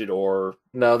fucking budget or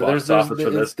there's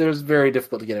very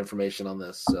difficult to get information on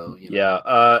this. So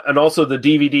and also the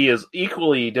DVD is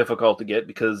equally difficult to get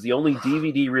because the only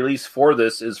DVD release for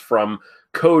this is from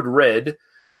Code Red,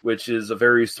 which is a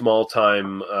very small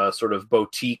time sort of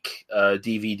boutique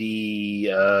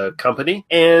DVD company.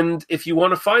 And if you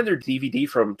want to find their DVD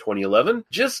from 2011,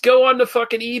 just go on to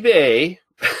fucking eBay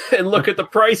and look at the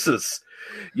prices.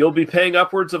 You'll be paying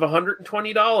upwards of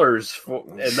 $120 for,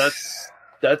 and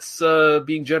that's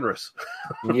being generous.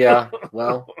 Yeah,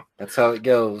 well, that's how it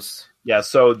goes. Yeah,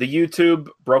 so the YouTube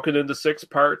broken into 6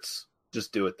 parts.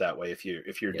 Just do it that way if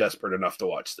you're desperate enough to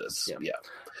watch this. Yeah.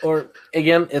 Or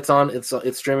again, it's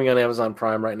streaming on Amazon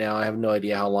Prime right now. I have no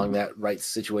idea how long that rights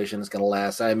situation is going to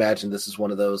last. I imagine this is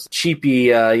one of those cheapy.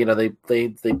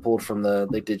 They pulled from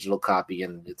the digital copy,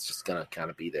 and it's just going to kind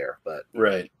of be there. But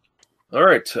right. All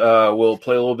right. We'll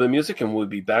play a little bit of music, and we'll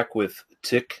be back with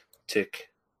Tick, Tick,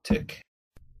 Tick.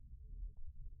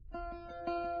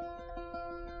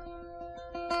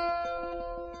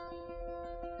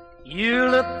 You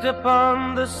looked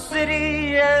upon the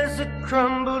city as it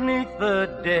crumbled neath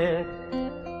the dead.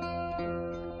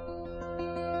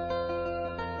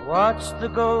 Watched the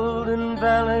golden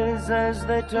valleys as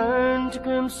they turned to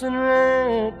crimson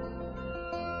red.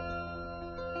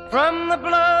 From the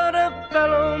blood of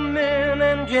fellow men,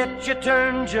 and yet you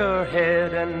turned your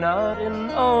head, and not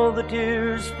in all the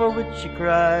tears for which you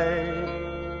cried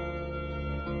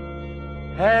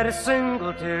had a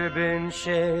single tear been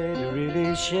shed,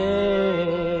 really shed.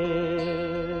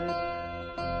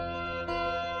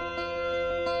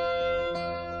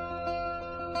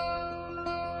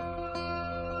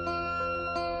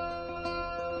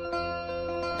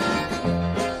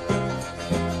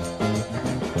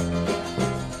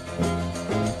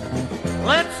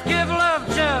 Let's give love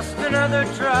just another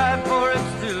try, for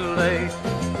it's too late.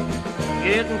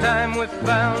 Yet in time we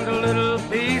found a little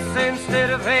peace instead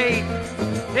of hate.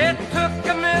 It took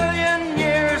 1,000,000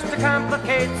 years to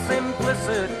complicate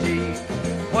simplicity,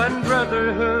 when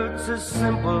brotherhood's as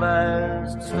simple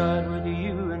as to start with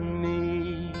you and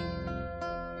me.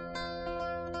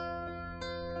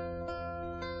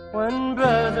 When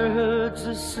brotherhood's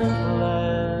as simple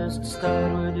as to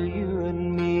start with you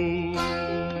and me.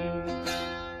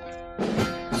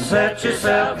 Set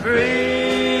yourself free,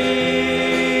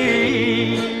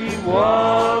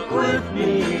 walk with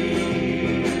me.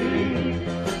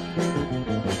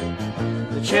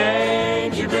 The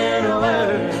change you've been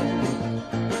learning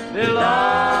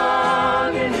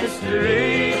belong in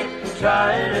history.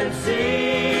 Try it and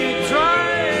see,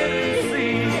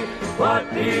 what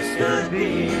peace could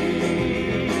be.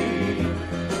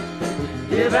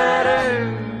 You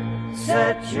better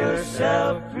set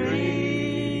yourself free.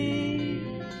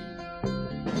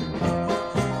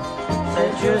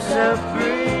 yourself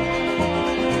free.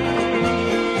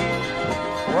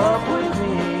 Walk with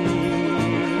me.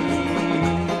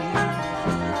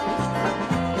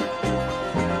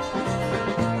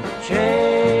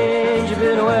 Change you've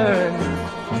been wearing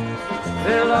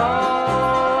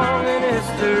belong in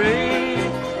history.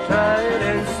 Try it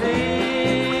and see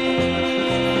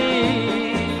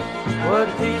what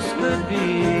peace could be.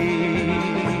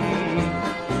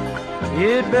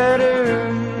 You'd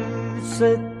better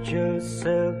set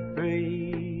yourself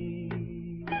free.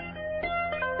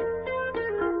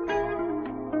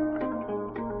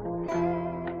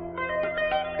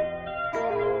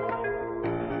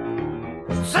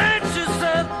 Set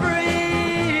yourself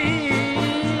free.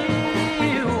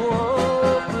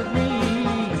 Walk with me.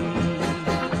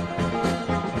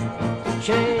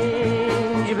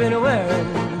 Change you've been wearing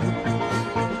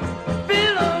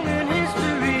belong in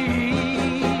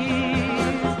history.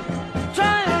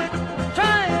 Try it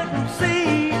and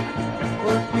see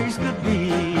what peace could be.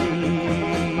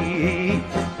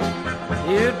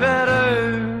 You'd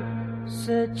better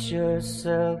set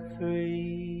yourself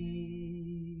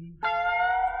free.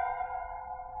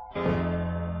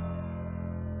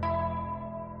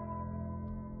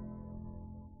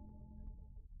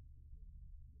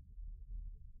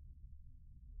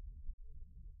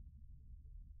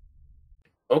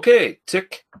 Okay,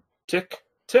 Tick, Tick,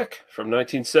 Tick from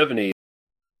 1970.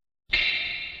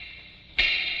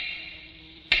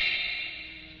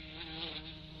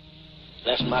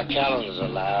 That's my calendar's a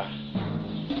liar.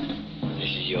 This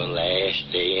is your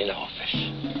last day in office.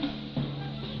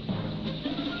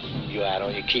 You're out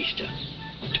on your keister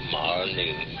tomorrow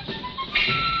noon.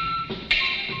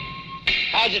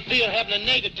 How's it feel having a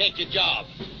nigger take your job?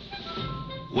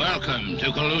 Welcome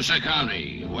to Colusa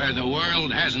County, where the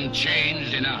world hasn't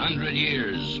changed in 100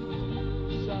 years.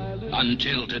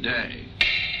 Until today.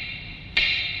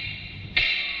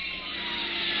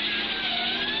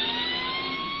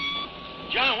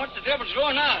 John, what the devil's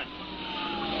going on?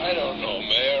 I don't know,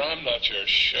 Mayor. I'm not your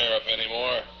sheriff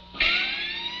anymore.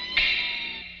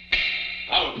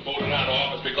 I was voted out of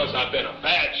office because I've been a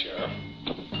bad sheriff.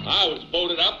 I was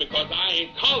voted out because I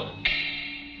ain't colored.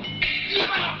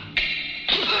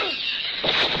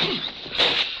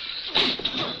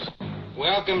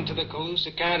 Welcome to the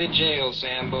Colusa County Jail,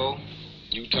 Sambo.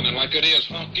 You telling like it is,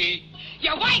 Hunky?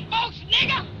 You white folks,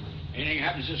 nigger! Anything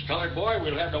happens to this colored boy,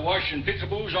 we'll have to wash and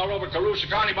pickaboos all over Colusa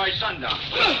County by sundown.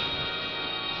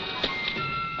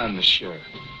 I'm the sheriff.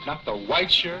 Not the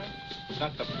white sheriff,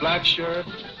 not the black sheriff,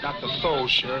 not the soul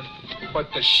sheriff,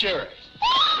 but the sheriff.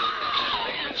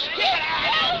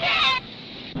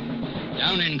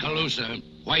 Down in Colusa,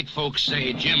 white folks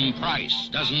say Jim Price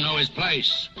doesn't know his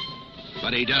place.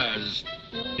 But he does.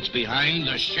 It's behind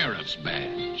the sheriff's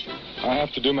badge. I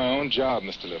have to do my own job,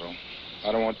 Mr. Little.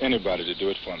 I don't want anybody to do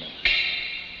it for me.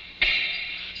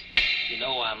 You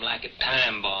know I'm like a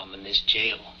time bomb in this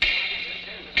jail.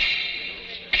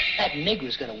 That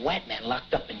nigger's got a white man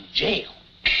locked up in jail.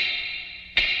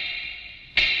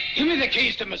 Give me the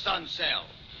keys to my son's cell.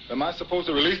 Am I supposed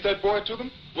to release that boy to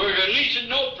them? We're releasing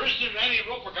no prisoner in any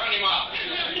Roper County mob.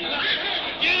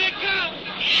 Here they come!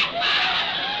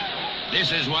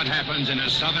 This is what happens in a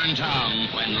southern town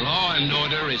when law and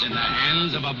order is in the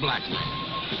hands of a black man.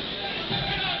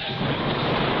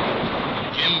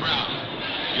 Jim Brown,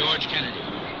 George Kennedy,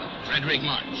 Frederick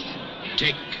March.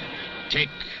 Tick, tick,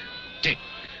 tick.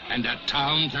 And a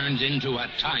town turns into a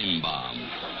time bomb.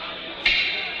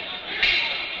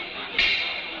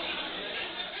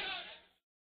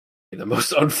 The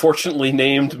most unfortunately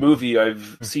named movie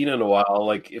I've seen in a while.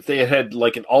 Like, if they had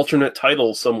like an alternate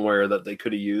title somewhere that they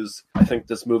could have used, I think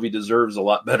this movie deserves a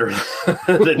lot better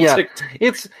than Tick.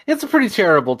 It's a pretty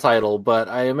terrible title, but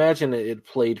I imagine it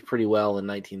played pretty well in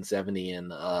 1970,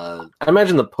 and I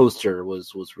imagine the poster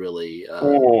was really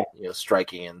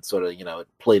striking and sort of it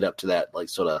played up to that like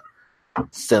sort of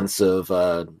sense of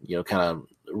kind of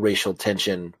racial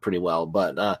tension pretty well,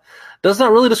 but does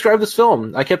not really describe this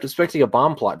film. I kept expecting a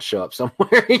bomb plot to show up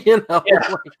somewhere, Yeah.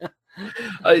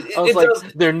 I was like,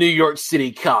 they're New York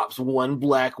City cops, one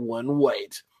black, one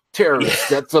white. Terrorist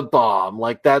sets a bomb.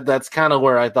 Like that's kind of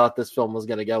where I thought this film was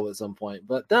going to go at some point.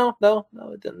 But no,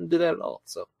 it didn't do that at all.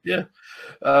 So yeah.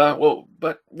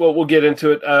 We'll get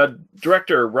into it.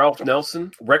 Director Ralph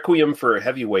Nelson, Requiem for a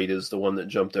Heavyweight is the one that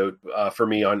jumped out for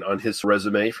me on his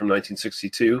resume from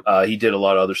 1962. He did a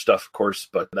lot of other stuff, of course,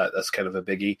 but that's kind of a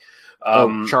biggie.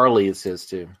 Charlie is his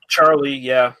too. Charlie,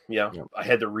 yeah. I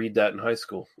had to read that in high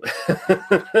school.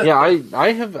 Yeah,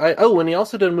 I have. And he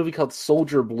also did a movie called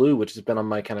Soldier Blue, which has been on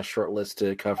my kind my short list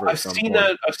to cover. I've seen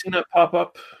that pop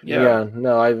up. Yeah.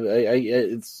 No,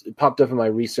 it popped up in my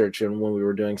research and when we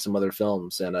were doing some other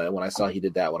films, and when I saw he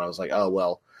did that one, I was like, oh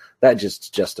well, that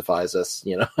just justifies us,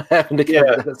 having to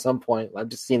cover that at some point. I've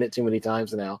just seen it too many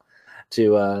times now.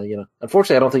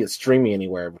 Unfortunately, I don't think it's streaming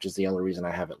anywhere, which is the only reason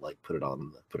I haven't put it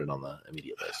on the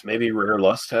immediate list. Maybe Rare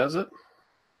Lust has it.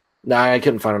 No, I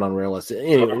couldn't find it on Rare List.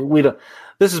 Anyway, we don't.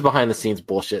 This is behind the scenes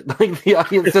bullshit. The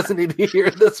audience doesn't need to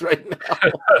hear this right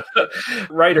now.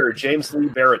 Writer James Lee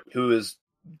Barrett,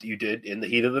 you did In the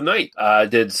Heat of the Night,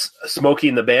 did Smokey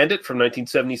and the Bandit from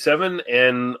 1977,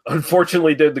 and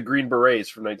unfortunately did The Green Berets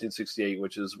from 1968,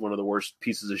 which is one of the worst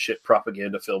pieces of shit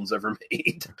propaganda films ever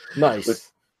made.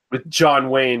 Nice. With John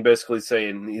Wayne basically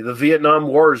saying the Vietnam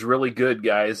War is really good,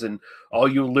 guys, and all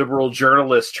you liberal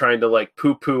journalists trying to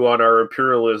poo-poo on our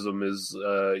imperialism is,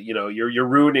 you're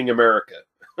ruining America,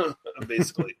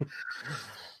 basically.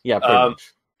 Yeah, pretty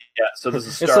much. Yeah. So this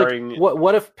is starring. It's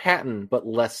what if Patton but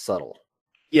less subtle?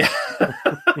 Yeah.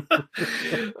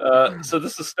 So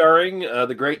this is starring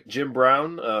the great Jim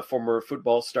Brown, former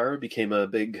football star, became a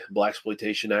big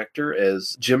blaxploitation actor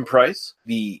as Jim Price.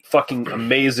 The fucking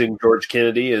amazing George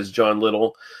Kennedy as John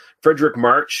Little. Frederick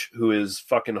March, who is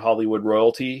fucking Hollywood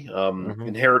royalty.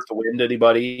 Inherit the Wind,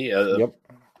 anybody?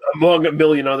 Among a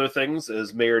million other things,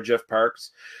 as Mayor Jeff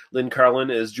Parks. Lynn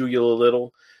Carlin as Julia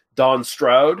Little. Don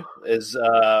Stroud as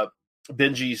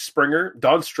Benji Springer.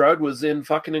 Don Stroud was in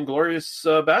fucking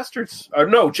Inglourious Bastards.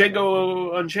 No,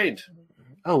 Django Unchained.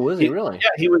 Oh, was he really? Yeah,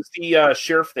 he was the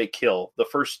sheriff they kill. The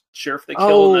first sheriff they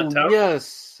kill in that town.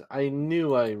 Yes. I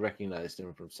knew I recognized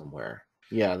him from somewhere.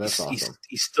 Yeah, that's awesome.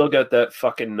 He's still got that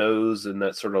fucking nose and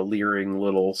that sort of leering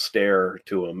little stare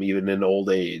to him, even in old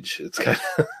age. It's kind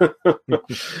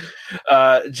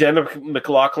of Jenna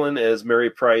McLaughlin as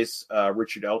Mary Price,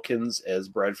 Richard Elkins as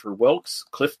Bradford Wilkes,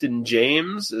 Clifton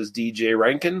James as DJ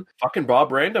Rankin, fucking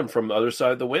Bob Random from Other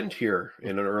Side of the Wind here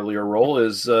in an earlier role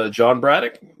as John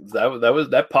Braddock.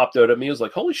 That popped out at me. I was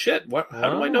like, holy shit! How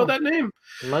do I know that name?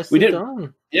 Nicely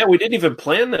done. Yeah, we didn't even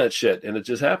plan that shit, and it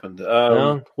just happened.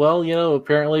 Well,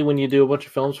 apparently when you do a bunch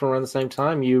of films from around the same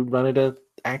time, you run into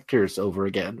actors over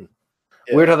again.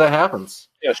 Yeah. Weird how that happens.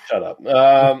 Yeah, shut up.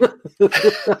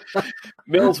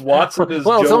 Mills Watson is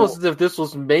It's almost as if this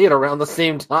was made around the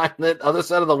same time that Other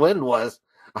Side of the Wind was.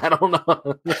 I don't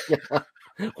know.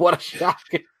 What a shock.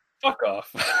 Fuck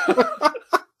off.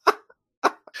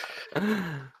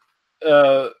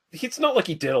 It's not like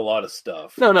he did a lot of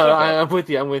stuff. No, I'm with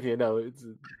you. No, it's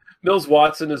Mills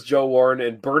Watson as Joe Warren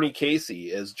and Bernie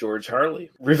Casey as George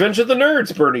Harley. Revenge of the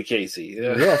Nerds, Bernie Casey.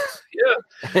 Yes.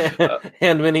 Yeah.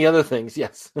 And many other things,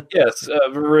 yes. Yes,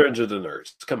 Revenge of the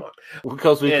Nerds. Come on.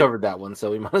 Because we covered that one, so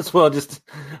we might as well just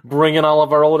bring in all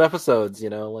of our old episodes,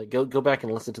 go back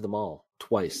and listen to them all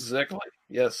twice. Exactly,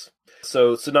 yes.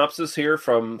 So, synopsis here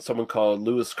from someone called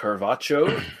Louis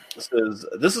Carvacho. Says,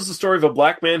 this is the story of a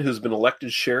black man who's been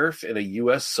elected sheriff in a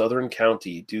U.S. southern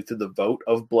county due to the vote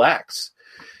of blacks.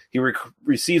 He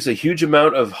receives a huge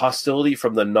amount of hostility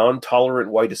from the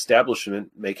non-tolerant white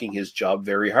establishment, making his job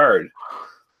very hard.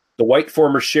 The white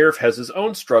former sheriff has his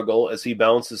own struggle as he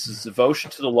balances his devotion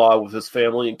to the law with his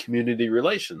family and community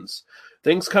relations.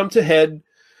 Things come to head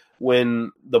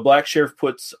when the black sheriff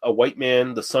puts a white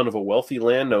man, the son of a wealthy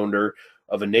landowner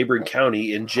of a neighboring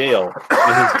county, in jail,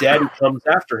 and his daddy comes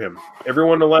after him.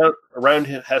 Everyone around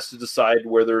him has to decide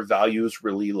where their values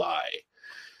really lie.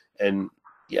 And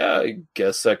yeah, I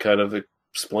guess that kind of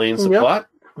explains the plot.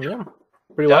 Yeah,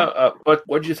 pretty well. But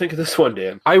what did you think of this one,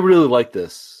 Dan? I really like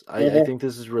this. I think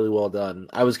this is really well done.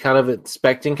 I was kind of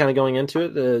expecting, kind of going into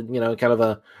it, kind of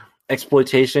a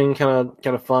exploitation, kind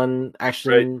of fun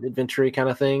action adventure kind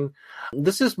of thing.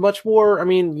 This is much more. I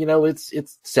mean,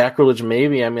 it's sacrilege.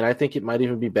 Maybe. I mean, I think it might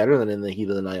even be better than In the Heat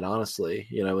of the Night. Honestly,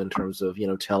 in terms of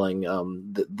telling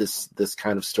this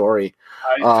kind of story.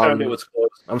 I found it was close.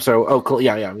 I'm sorry. Oh,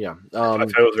 yeah. I thought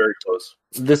it was very close.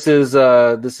 This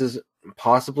is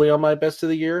possibly on my best of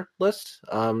the year list.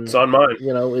 It's on mine.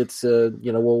 It's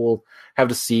we'll have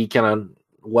to see kind of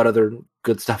what other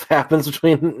good stuff happens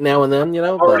between now and then.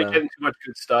 I'm already getting too much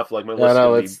good stuff. Like my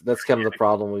list. That's kind of the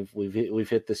problem we've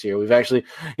hit this year. We've actually,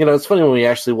 it's funny when we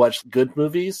actually watch good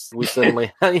movies, we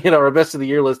suddenly, our best of the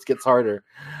year list gets harder.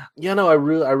 I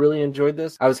really enjoyed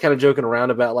this. I was kind of joking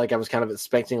around about I was kind of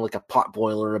expecting a pot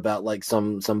boiler about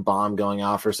some bomb going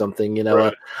off or something.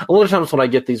 Right. A lot of times when I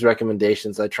get these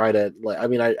recommendations, I try to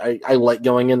I like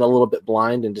going in a little bit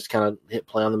blind and just kind of hit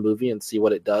play on the movie and see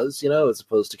what it does. As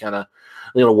opposed to kind of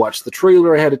watch the trailer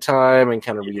trailer ahead of time and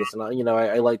kind of read this. And,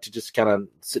 I like to just kind of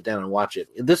sit down and watch it.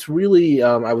 This really,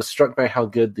 I was struck by how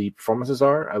good the performances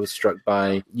are. I was struck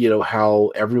by,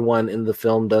 how everyone in the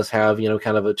film does have,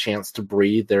 kind of a chance to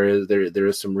breathe. There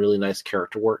is some really nice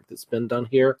character work that's been done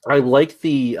here. I like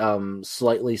the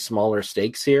slightly smaller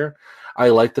stakes here. I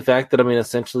like the fact that,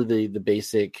 essentially the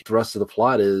basic thrust of the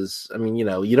plot is, you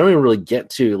don't even really get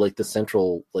to like the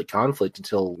central like conflict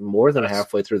until more than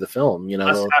halfway through the film,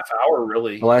 last half hour,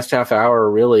 really. The last half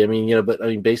hour, really.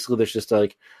 Basically there's just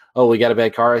like, oh, we got a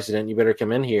bad car accident, you better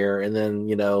come in here. And then,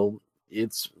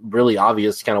 it's really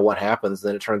obvious kind of what happens.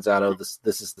 Then it turns out,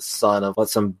 this is the son of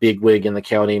some bigwig in the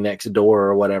county next door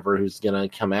or whatever who's going to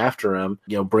come after him,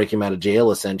 break him out of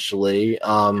jail essentially.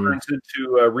 Turns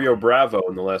into Rio Bravo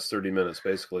in the last 30 minutes,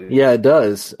 basically. Yeah, it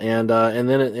does. And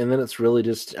then it's really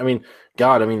just,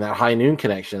 that High Noon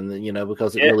connection,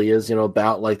 because it really is,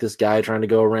 about like this guy trying to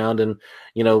go around and,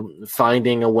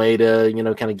 finding a way to,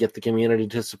 kind of get the community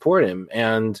to support him.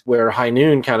 And where High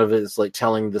Noon kind of is like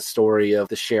telling the story of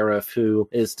the sheriff who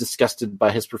is disgusted by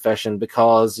his profession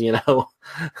because,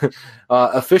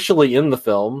 officially in the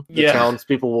film, the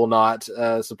townspeople will not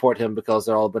support him because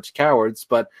they're all a bunch of cowards.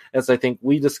 But as I think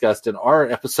we discussed in our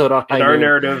episode on High Noon, our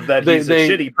narrative that he's a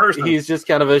shitty person. He's just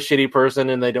kind of a shitty person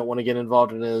and they don't want to get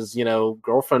involved in his,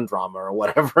 girlfriend drama or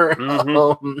whatever.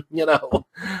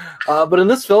 But in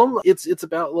this film, it's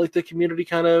about like the community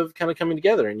kind of coming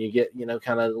together, and you get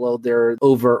they're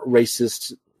over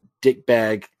racist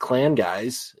dickbag clan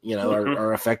guys,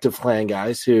 are effective clan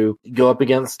guys who go up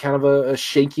against kind of a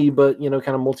shaky but kind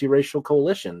of multiracial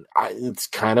coalition. It's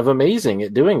kind of amazing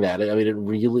at doing that.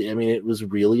 It was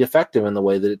really effective in the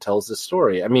way that it tells this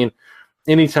story.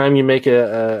 Anytime you make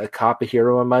a cop a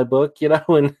hero in my book,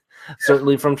 and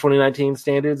certainly from 2019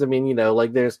 standards,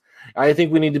 I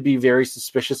think we need to be very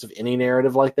suspicious of any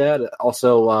narrative like that.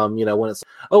 Also, when it's,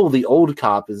 the old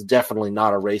cop is definitely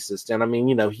not a racist.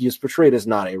 And he is portrayed as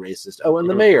not a racist. Oh, and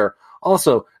the mayor,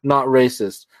 also not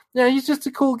racist. Yeah, he's just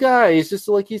a cool guy. He's just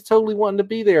like, he's totally wanting to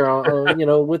be there,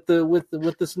 with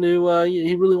this new,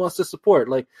 he really wants to support.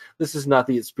 Like, this is not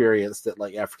the experience that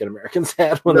like African Americans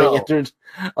had when they entered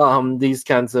these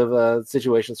kinds of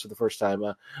situations for the first time.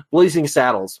 Blazing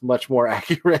Saddles, much more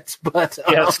accurate, but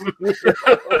yes.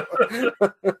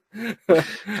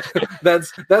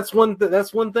 that's one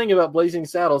thing about Blazing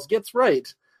Saddles gets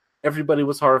right. Everybody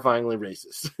was horrifyingly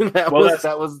racist. that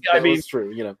was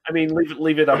true.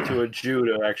 Leave it up to a Jew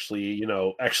to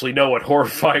actually know what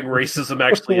horrifying racism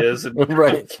actually is, and,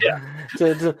 right? Yeah,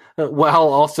 while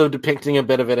also depicting a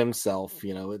bit of it himself.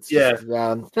 It's just,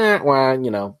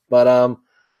 but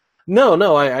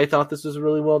No, I thought this was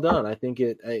really well done. I think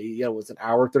it was an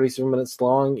hour, 37 minutes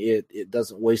long. It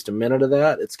doesn't waste a minute of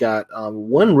that. It's got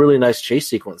one really nice chase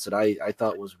sequence that I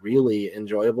thought was really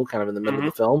enjoyable, kind of in the middle of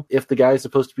the film. If the guy is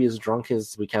supposed to be as drunk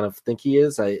as we kind of think he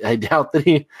is, I doubt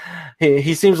that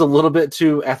he seems a little bit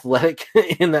too athletic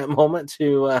in that moment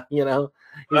to, he's a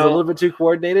little bit too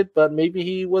coordinated, but maybe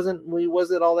he wasn't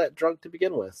all that drunk to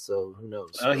begin with, so who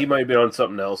knows? He might be on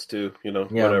something else too,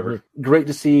 whatever. Great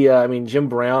to see, Jim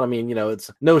Brown. It's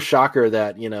no shocker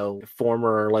that,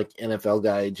 former like NFL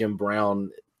guy Jim Brown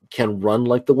can run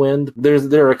like the wind.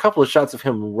 There are a couple of shots of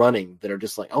him running that are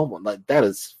just like, oh, like that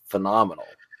is phenomenal.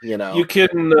 You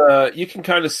can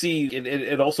kind of see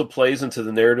it also plays into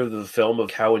the narrative of the film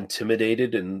of how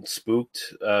intimidated and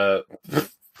spooked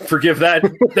forgive that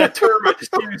term I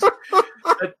just used.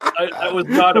 That was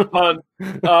not a pun.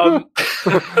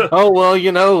 Oh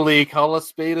well, Lee, call a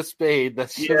spade.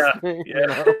 That's just,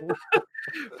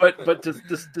 But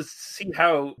to see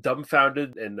how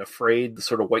dumbfounded and afraid the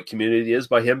sort of white community is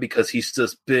by him, because he's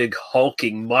this big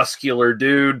hulking muscular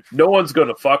dude. No one's going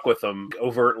to fuck with him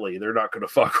overtly. They're not going to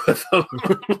fuck with him.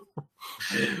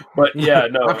 But yeah,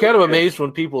 no. I'm kind of amazed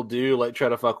when people do like try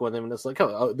to fuck with him, and it's like,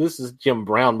 oh, this is Jim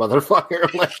Brown,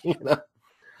 motherfucker. Like,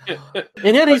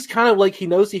 and yet he's kind of like, he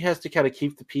knows he has to kind of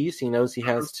keep the peace. He knows he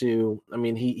has to.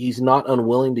 He's not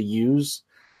unwilling to use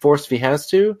force if he has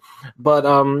to, but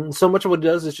so much of what he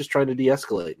does is just trying to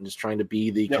de-escalate and just trying to be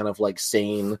the kind of like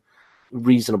sane,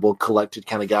 reasonable, collected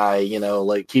kind of guy.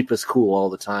 Like keep us cool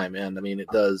all the time. And it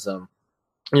does.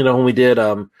 When we did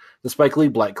the Spike Lee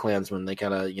Black Klansman, they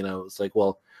kind of, it's like,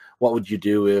 well, what would you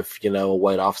do if, a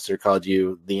white officer called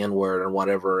you the N-word or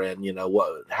whatever? And,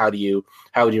 how would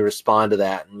you respond to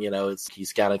that? And,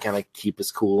 he's got to kind of keep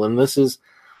us cool. And this is,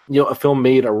 a film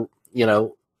made,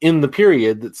 in the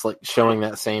period that's like showing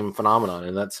that same phenomenon.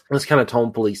 And that's kind of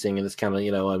tone policing. And it's kind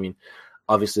of,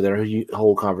 obviously there are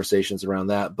whole conversations around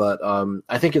that, but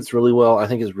I think it's really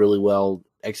well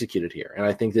executed here. And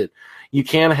I think that you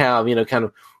can have, kind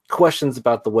of questions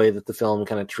about the way that the film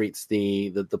kind of treats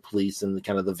the police and the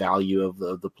kind of the value of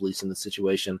the police in the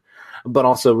situation, but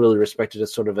also really respected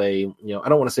as sort of a, you know, I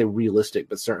don't want to say realistic,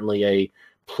 but certainly a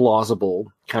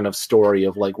plausible kind of story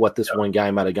of like what this one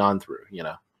guy might have gone through, you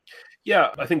know. Yeah,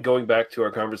 I think going back to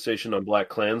our conversation on Black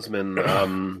Klansman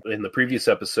in the previous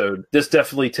episode, this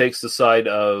definitely takes the side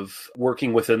of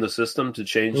working within the system to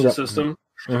change the system.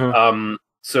 Mm-hmm.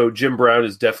 So Jim Brown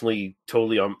is definitely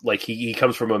totally on, like he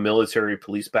comes from a military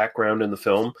police background in the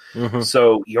film. Mm-hmm.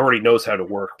 So he already knows how to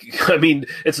work. I mean,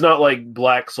 it's not like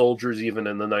black soldiers even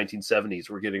in the 1970s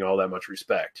were getting all that much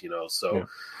respect, you know. So yeah.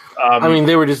 I mean,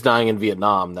 they were just dying in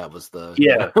Vietnam. That was the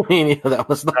I mean, you know, that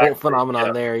was the whole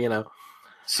phenomenon there, you know.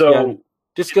 So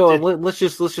just go. Let's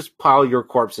just pile your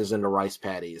corpses into rice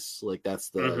paddies. Like that's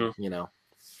the you know,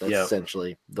 that's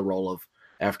essentially the role of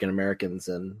African Americans,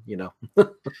 and you know,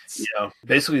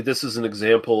 basically this is an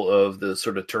example of the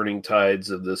sort of turning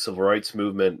tides of the civil rights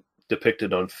movement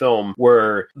depicted on film,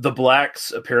 where the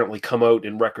blacks apparently come out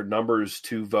in record numbers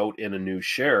to vote in a new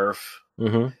sheriff,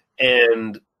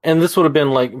 and this would have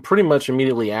been like pretty much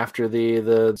immediately after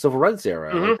the civil rights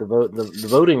era, like the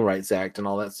Voting Rights Act and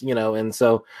all that, you know. And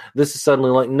so this is suddenly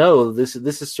like, no, this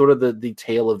is sort of the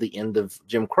tale of the end of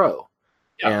Jim Crow,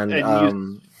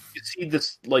 and you see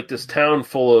this like this town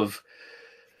full of,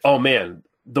 oh man,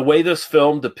 the way this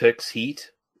film depicts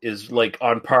heat is like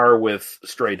on par with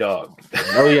Stray Dog.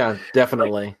 Oh yeah,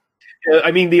 definitely.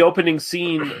 I mean, the opening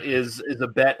scene is a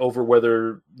bet over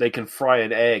whether they can fry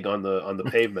an egg on the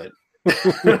pavement.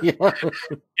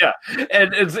 Yeah,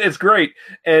 and it's great.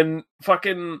 And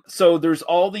fucking, so there's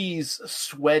all these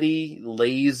sweaty,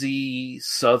 lazy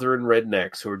Southern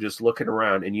rednecks who are just looking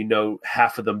around, and you know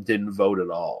half of them didn't vote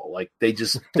at all. Like they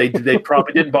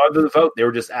probably didn't bother to vote. They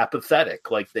were just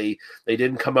apathetic. Like they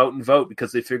didn't come out and vote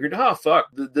because they figured, oh fuck,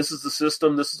 this is the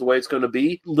system. This is the way it's going to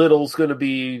be. Little's going to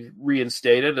be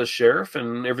reinstated as sheriff,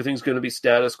 and everything's going to be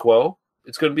status quo.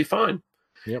 It's going to be fine.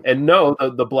 Yep. And no,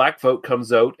 the black vote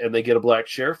comes out and they get a black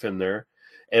sheriff in there,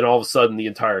 and all of a sudden the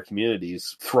entire community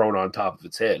is thrown on top of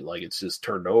its head. Like it's just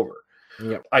turned over.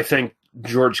 Yep. I think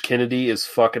George Kennedy is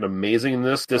fucking amazing in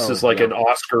this. This is like an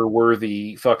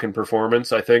Oscar-worthy fucking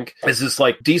performance, I think. Is this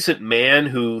like decent man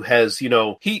who has, you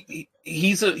know,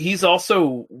 he's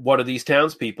also one of these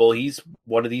townspeople. He's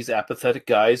one of these apathetic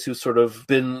guys who's sort of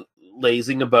been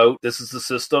lazing about, this is the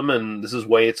system and this is the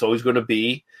way it's always going to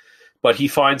be. But he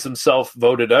finds himself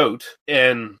voted out,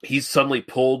 and he's suddenly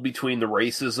pulled between the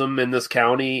racism in this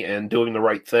county and doing the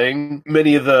right thing.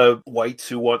 Many of the whites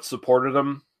who once supported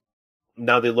him,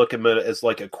 now they look at him as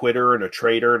like a quitter and a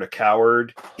traitor and a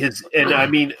coward. I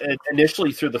mean,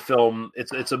 initially through the film,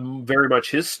 it's a very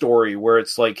much his story where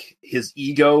it's like his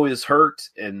ego is hurt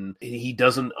and he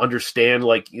doesn't understand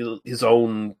like his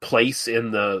own place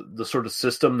in the sort of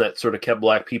system that sort of kept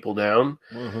black people down.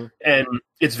 Mm-hmm. And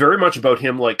it's very much about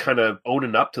him like kind of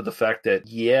owning up to the fact that,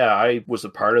 yeah, I was a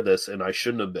part of this and I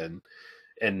shouldn't have been.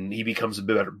 And he becomes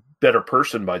a better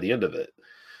person by the end of it.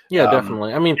 Yeah,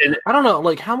 definitely. I mean, I don't know,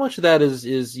 like how much of that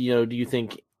is you know, do you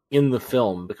think in the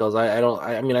film? Because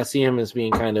I mean, I see him as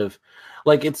being kind of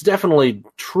like, it's definitely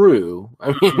true.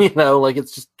 I mean, you know, like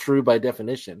it's just true by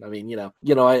definition. I mean, you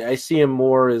know, I see him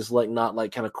more as like not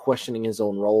like kind of questioning his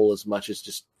own role as much as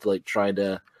just like trying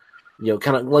to, you know,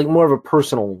 kind of like more of a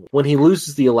personal, when he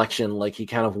loses the election, like he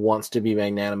kind of wants to be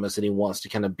magnanimous and he wants to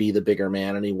kind of be the bigger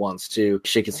man and he wants to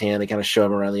shake his hand and kind of show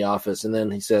him around the office. And then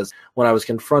he says, when I was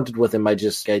confronted with him, I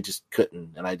just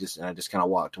couldn't. And I just kind of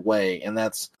walked away. And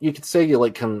that's, you could say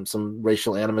like some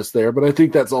racial animus there, but I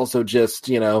think that's also just,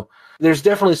 you know, there's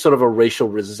definitely sort of a racial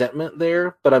resentment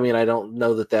there, but I mean, I don't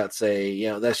know that that's you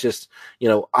know, that's just, you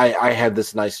know, I had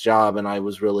this nice job and I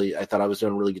thought I was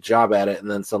doing a really good job at it. And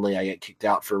then suddenly I get kicked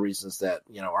out for reasons that,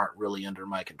 you know, aren't really under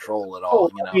my control at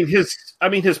all. You know? I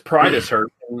mean, his pride is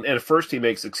hurt. And at first he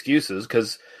makes excuses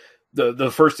because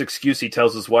the first excuse he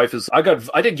tells his wife is, I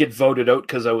didn't get voted out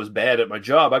because I was bad at my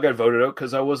job. I got voted out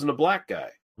because I wasn't a black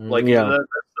guy. Like that's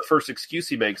the first excuse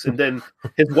he makes. And then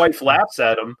his wife laughs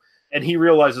at him. And he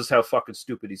realizes how fucking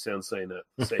stupid he sounds saying it.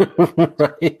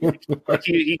 Right. Like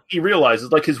he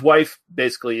realizes, like his wife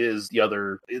basically is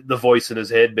the voice in his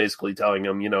head, basically telling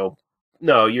him, you know,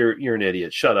 no, you're an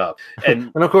idiot. Shut up.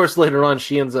 And of course, later on,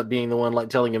 she ends up being the one like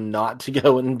telling him not to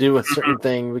go and do a certain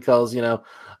thing because, you know,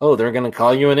 oh, they're going to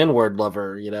call you an N-word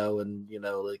lover, you know, and, you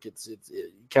know, like it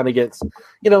kind of gets,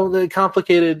 you know, the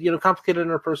complicated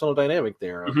interpersonal dynamic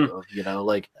there of, you know,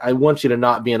 like, I want you to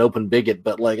not be an open bigot,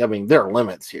 but like, I mean, there are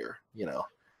limits here, you know.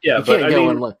 Yeah, you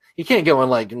can't go and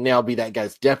like now be that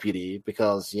guy's deputy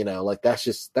because, you know, like that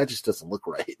just doesn't look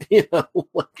right, you know.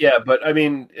 Yeah, but I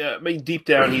mean, deep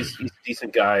down he's a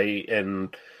decent guy,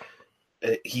 and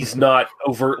he's not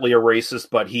overtly a racist,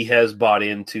 but he has bought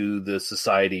into the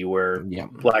society where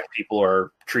black people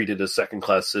are treated as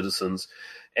second-class citizens.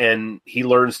 And he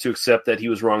learns to accept that he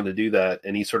was wrong to do that.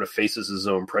 And he sort of faces his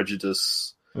own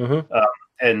prejudice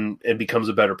and becomes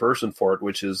a better person for it,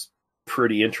 which is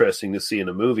pretty interesting to see in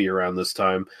a movie around this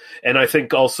time. And I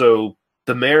think also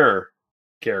the mayor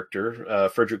character,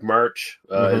 Frederick March,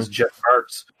 as Jeff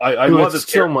Marks. I love his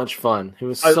so much fun. He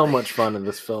was so much fun in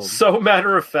this film. So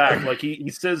matter of fact, like he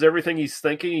says everything he's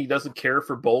thinking. He doesn't care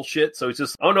for bullshit. So he's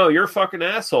just, oh no, you're a fucking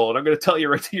asshole, and I'm going to tell you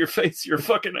right to your face, you're a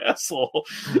fucking asshole.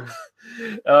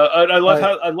 I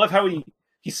love how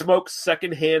he smokes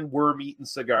secondhand worm-eaten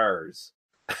cigars.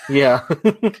 Yeah.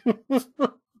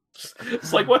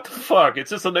 It's like, what the fuck?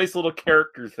 It's just a nice little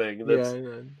character thing.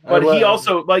 But he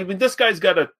also, like, I mean, this guy's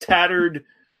got a tattered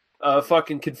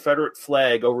fucking Confederate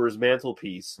flag over his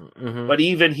mantelpiece. But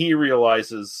even he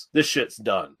realizes this shit's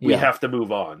done. We have to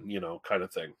move on, kind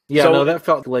of thing. Yeah, so, no, that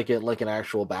felt like an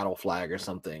actual battle flag or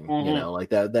something. Like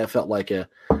that felt like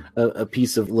a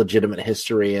piece of legitimate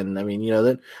history. And I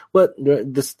mean, but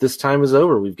this time is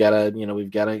over. We've got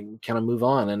to kind of move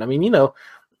on. And I mean,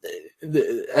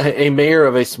 a mayor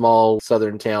of a small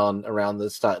southern town around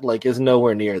this time, like, is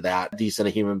nowhere near that decent a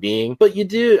human being. But you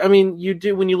do when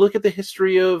you look at the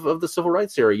history of the civil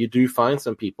rights era, you do find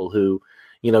some people who,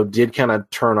 did kind of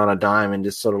turn on a dime and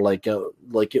just sort of like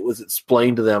it was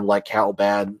explained to them like how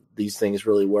bad these things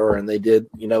really were, and they did,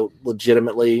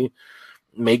 legitimately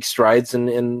make strides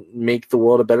and make the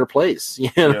world a better place,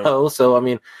 So I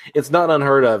mean, it's not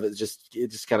unheard of. It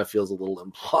just kind of feels a little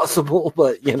implausible,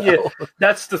 but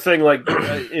that's the thing. Like,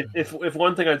 if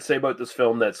one thing I'd say about this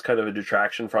film that's kind of a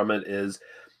detraction from it is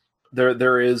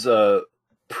there is a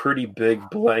pretty big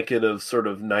blanket of sort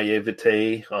of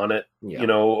naivete on it.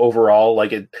 Overall,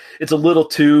 like it's a little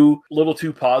too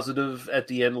positive at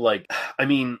the end. Like, I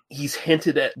mean, he's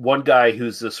hinted at one guy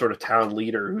who's the sort of town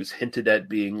leader who's hinted at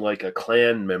being like a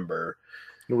Klan member.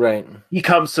 Right. He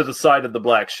comes to the side of the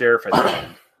black sheriff at the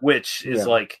end, which is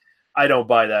like, I don't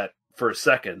buy that for a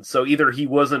second. So either he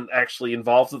wasn't actually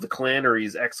involved with the Klan, or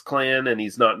he's ex-Klan and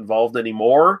he's not involved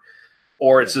anymore.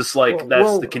 Or it's just like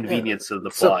that's the convenience of the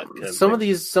plot. Some of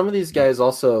these guys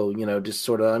also, just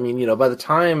sort of. I mean, by the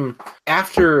time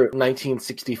after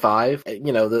 1965,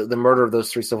 the murder of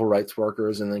those 3 civil rights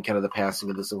workers, and then kind of the passing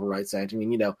of the Civil Rights Act. I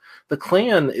mean, the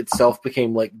Klan itself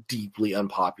became like deeply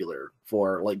unpopular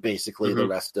for like basically the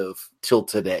rest of till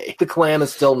today. The Klan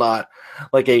is still not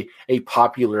like a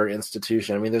popular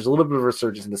institution. I mean, there's a little bit of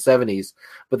resurgence in the 70s,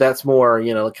 but that's more,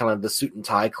 kind of the suit and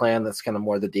tie Klan. That's kind of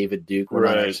more the David Duke. We're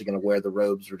not actually going to wear the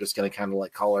robes. We're just going to kind of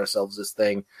like call ourselves this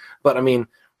thing. But I mean,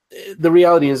 the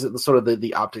reality is that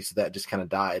the optics of that just kind of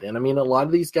died. And I mean, a lot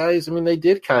of these guys, I mean, they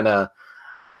did kind of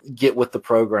get with the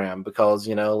program because,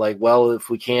 like, well,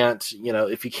 if we can't,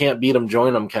 if you can't beat them,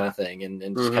 join them kind of thing.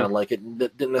 And just kind of like it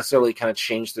didn't necessarily kind of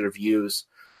change their views,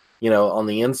 on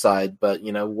the inside, but,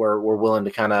 we're willing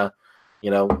to kind of,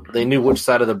 they knew which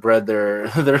side of the bread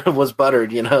there was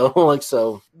buttered, like,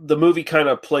 so. The movie kind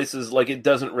of places, like, it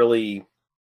doesn't really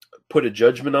put a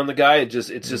judgment on the guy.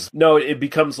 It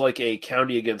becomes like a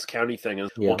county against county thing.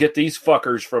 We'll get these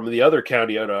fuckers from the other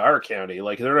county out of our county.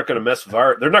 Like, they're not going to mess with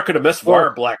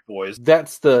our black boys.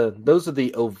 Those are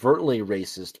the overtly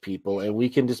racist people, and we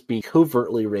can just be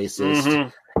covertly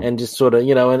racist and just sort of,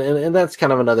 and that's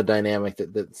kind of another dynamic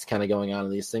that's kind of going on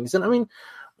in these things. And I mean,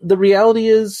 the reality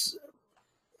is,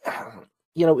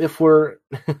 if we're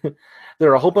there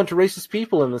are a whole bunch of racist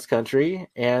people in this country,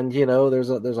 and there's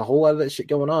a whole lot of that shit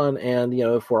going on, and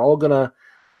if we're all gonna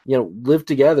live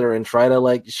together and try to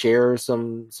like share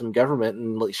some government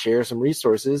and like share some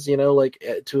resources, like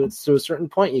to a certain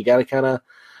point, you got to kind of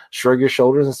shrug your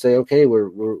shoulders and say, okay,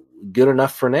 we're good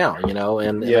enough for now,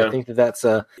 and I think that's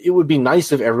it would be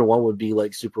nice if everyone would be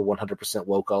like super 100%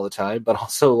 woke all the time, but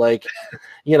also like,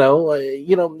 and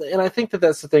I think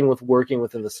that's the thing with working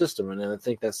within the system. And I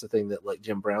think that's the thing that like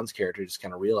Jim Brown's character just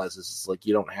kind of realizes is like,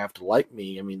 you don't have to like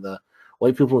me. I mean, the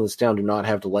white people in this town do not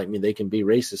have to like me. They can be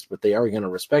racist, but they are going to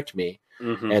respect me.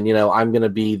 And, I'm going to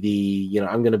be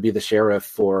the sheriff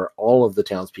for all of the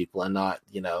townspeople and not,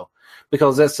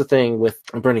 because that's the thing with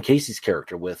Bernie Casey's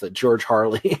character with George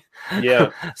Harley.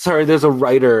 Yeah. Sorry, there's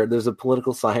a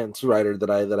political science writer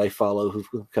that I follow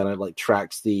who kind of like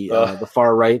tracks the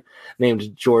far right,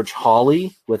 named George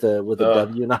Hawley with a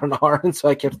W, not an R. And so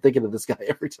I kept thinking of this guy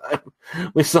every time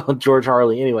we saw George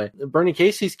Harley. Anyway, Bernie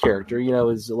Casey's character,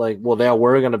 is like, well, now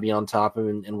we're going to be on top of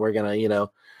him and we're going to,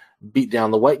 beat down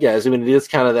the white guys. I mean, it is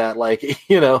kind of that, like,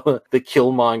 the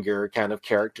Killmonger kind of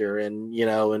character, and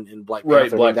in Black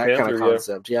Panther, Black that Panther, kind of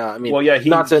concept. Yeah, I mean, well, yeah,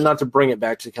 not to bring it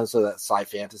back to kind of that sci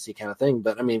fantasy kind of thing,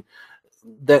 but I mean,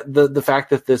 that the fact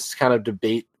that this kind of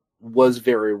debate was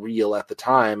very real at the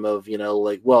time of,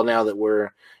 like, well, now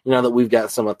that we've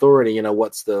got some authority,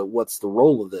 what's the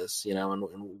role of this,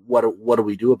 and what do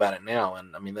we do about it now?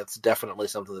 And I mean, that's definitely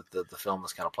something that the film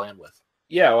is kind of playing with.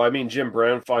 Yeah, well, I mean, Jim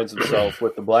Brown finds himself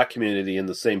with the black community in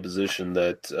the same position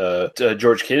that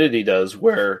George Kennedy does,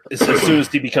 where as soon as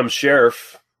he becomes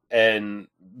sheriff and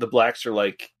the blacks are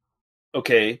like,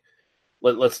 okay,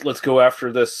 let's go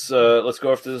after this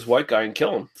white guy and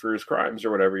kill him for his crimes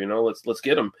or whatever, let's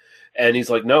get him. And he's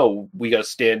like, no, we got to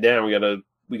stand down.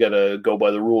 We got to go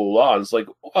by the rule of law. And it's like,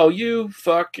 oh, you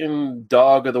fucking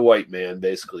dog of the white man,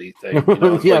 basically. Thing.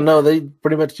 No, they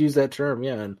pretty much use that term.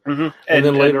 Yeah. And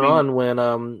then later on,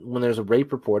 when there's a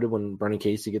rape reported, when Bernie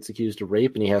Casey gets accused of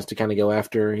rape and he has to kind of go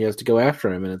after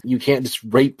him. And you can't just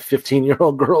rape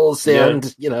 15-year-old girls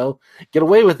and, get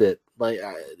away with it. Like,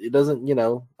 it doesn't,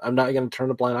 I'm not going to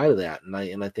turn a blind eye to that.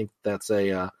 And I think that's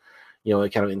a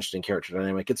kind of interesting character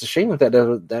dynamic. It's a shame that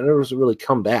doesn't really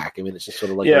come back. I mean, it's just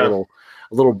sort of like a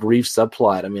little brief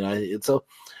subplot. I mean,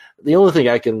 the only thing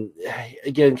I can,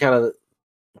 again, kind of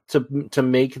to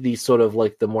make the sort of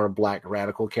like the more black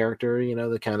radical character,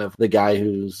 the kind of the guy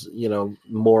who's,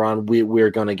 more on we're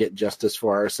going to get justice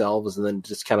for ourselves, and then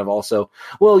just kind of also,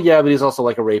 well, yeah, but he's also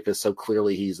like a rapist, so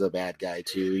clearly he's a bad guy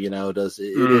too.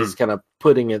 It is kind of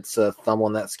putting its thumb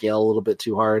on that scale a little bit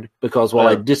too hard, because while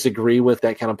I disagree with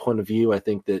that kind of point of view, I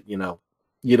think that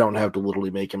you don't have to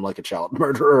literally make him like a child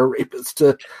murderer or rapist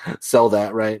to sell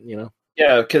that, right?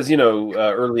 Yeah, because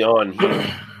early on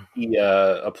he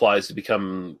applies to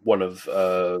become one of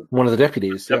the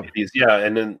deputies. Yeah,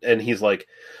 and he's like,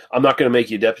 I'm not going to make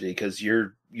you a deputy because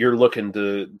you're looking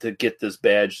to get this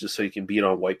badge just so you can beat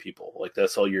on white people. Like,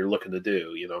 that's all you're looking to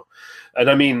do, And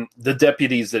I mean, the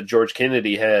deputies that George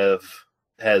Kennedy has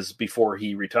before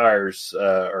he retires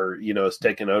or is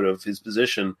taken out of his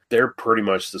position, they're pretty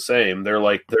much the same. They're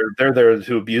like they're there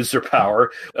to abuse their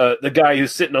power. The guy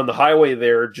who's sitting on the highway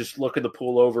there just looking to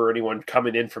pull over anyone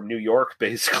coming in from New York,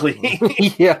 basically.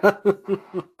 Yeah.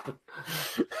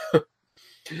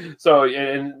 So,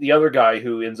 and the other guy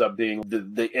who ends up being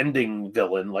the ending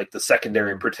villain, like the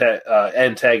secondary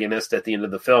antagonist at the end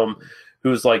of the film,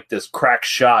 who's like this crack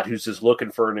shot who's just looking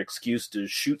for an excuse to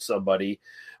shoot somebody.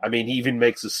 I mean, he even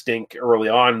makes a stink early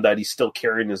on that he's still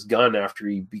carrying his gun after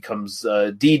he becomes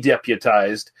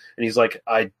de-deputized. And he's like,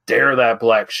 I dare that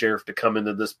black sheriff to come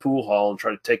into this pool hall and try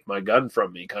to take my gun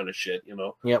from me, kind of shit,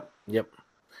 Yep.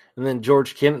 And then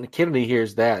George Kennedy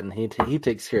hears that, and he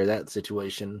takes care of that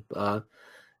situation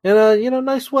in a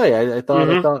nice way. I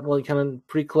thought like kind of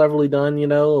pretty cleverly done,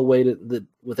 a way that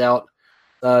without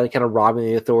kind of robbing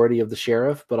the authority of the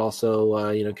sheriff, but also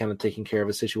kind of taking care of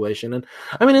a situation. And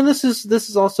I mean, and this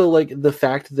is also like the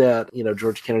fact that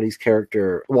George Kennedy's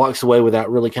character walks away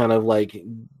without really kind of like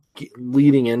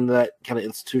leading into that kind of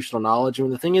institutional knowledge. I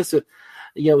mean, the thing is that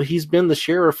he's been the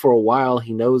sheriff for a while.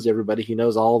 He knows everybody. He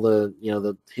knows all the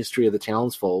the history of the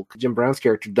townsfolk. Jim Brown's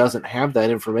character doesn't have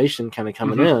that information kind of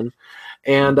coming in.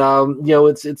 And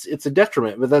it's a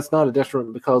detriment, but that's not a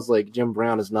detriment because like Jim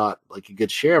Brown is not like a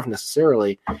good sheriff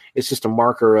necessarily. It's just a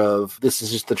marker of this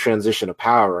is just the transition of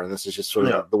power, and this is just sort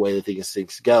of the way that these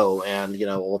things go. And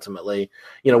ultimately,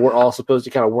 we're all supposed to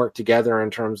kind of work together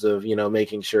in terms of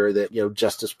making sure that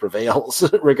justice prevails,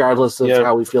 regardless of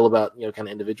how we feel about kind of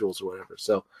individuals or whatever.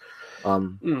 So.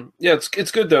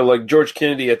 It's good though. Like George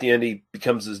Kennedy at the end, he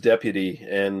becomes his deputy,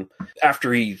 and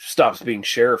after he stops being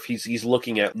sheriff, he's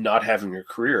looking at not having a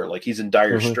career. Like he's in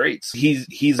dire straits.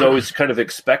 He's always kind of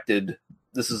expected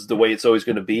this is the way it's always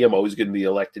going to be. I'm always going to be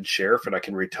elected sheriff, and I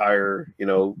can retire,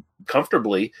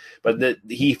 comfortably. But that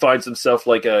he finds himself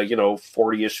like a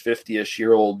 40-ish, 50-ish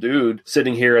year old dude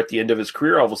sitting here at the end of his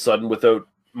career all of a sudden without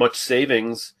much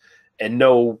savings and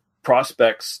no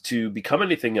prospects to become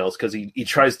anything else, because he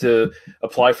tries to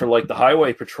apply for like the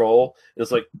highway patrol, and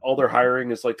it's like all they're hiring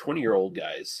is like 20-year-old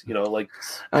guys,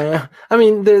 I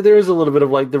mean, there is a little bit of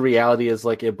like the reality is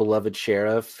like a beloved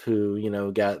sheriff who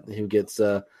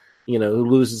who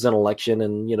loses an election,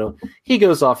 and he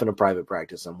goes off in a private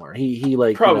practice somewhere. He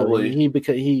like probably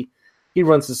because he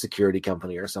runs a security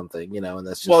company or something, and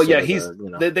that's just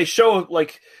they show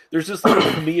like there's this little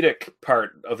comedic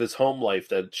part of his home life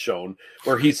that's shown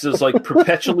where he's just like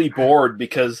perpetually bored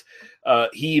because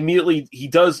he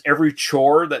does every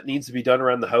chore that needs to be done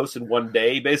around the house in one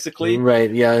day, basically. Right.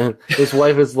 Yeah. His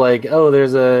wife is like, oh,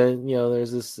 there's a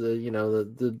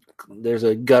there's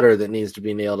a gutter that needs to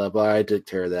be nailed up. I took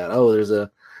care of that. Oh, there's a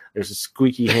there's a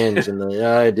squeaky hinge, and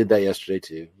I did that yesterday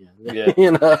too. Yeah.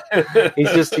 You know, he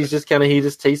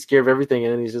just takes care of everything,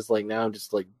 and he's just like, now I'm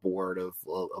just like bored of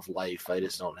life. I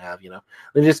just don't have, and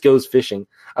he just goes fishing.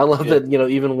 I love that,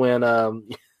 even when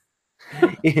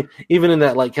even in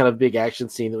that like kind of big action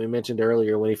scene that we mentioned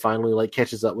earlier, when he finally like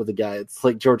catches up with the guy, it's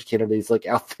like George Kennedy's like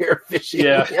out there fishing.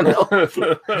 Yeah.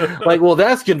 Like, well,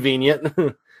 that's convenient.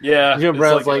 Yeah. Jim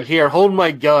Brown's like, here, hold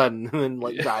my gun, and then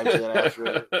like dives in after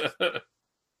it.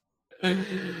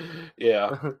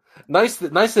 Yeah. Nice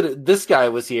that this guy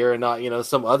was here and not,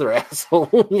 some other asshole.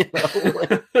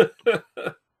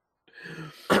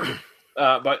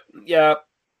 But yeah,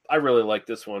 I really like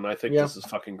this one. I think this is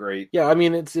fucking great. Yeah, I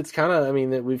mean it's kind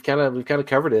of, we've kind of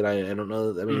covered it. I don't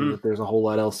know. That there's a whole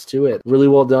lot else to it. Really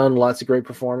well done. Lots of great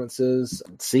performances.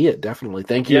 See it, definitely.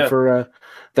 Thank you for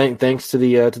thanks to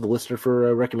the listener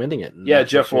for recommending it. Yeah,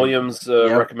 Jeff Williams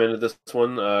recommended this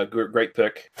one. Great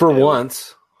pick for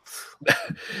once.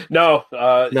 No,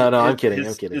 I'm kidding.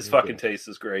 His fucking taste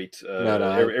is great.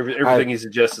 Everything he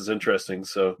suggests is interesting.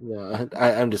 So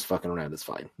I'm just fucking around. It's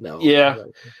fine.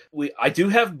 I do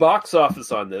have box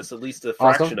office on this, at least a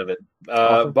fraction of it.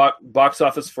 Box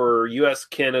office for U.S.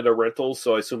 Canada rentals,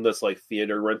 so I assume that's like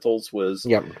theater rentals, was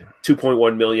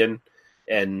 2.1 million,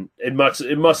 and it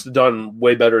must have done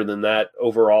way better than that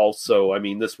overall. So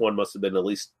this one must have been at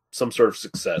least some sort of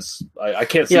success. I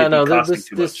can't see it costing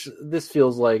too much. This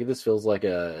feels like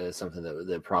something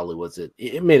that probably was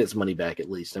it made its money back at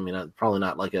least. Probably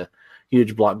not like a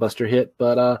huge blockbuster hit,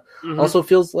 but also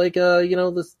feels like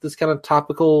this kind of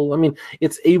topical.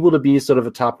 It's able to be sort of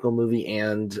a topical movie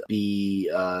and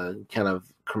be kind of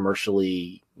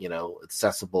commercially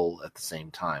accessible at the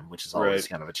same time, which is always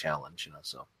kind of a challenge.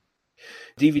 So.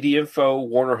 DVD Info,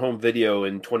 Warner Home Video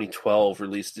in 2012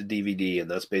 released a DVD,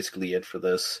 and that's basically it for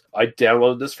this. I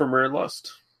downloaded this from Rare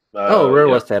Lust. Rare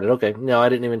Lust had it. Okay, no, I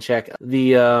didn't even check.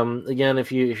 The again,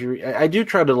 if you, I do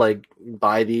try to like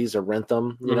buy these or rent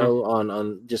them,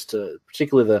 on just to,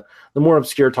 particularly the more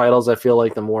obscure titles. I feel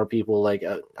like the more people like,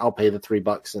 I'll pay the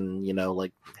 $3 and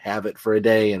like have it for a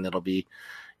day, and it'll be.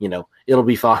 It'll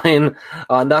be fine.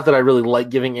 Not that I really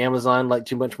like giving Amazon like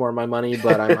too much more of my money,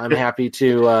 but I'm happy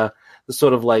to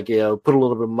sort of like put a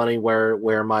little bit of money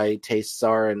where my tastes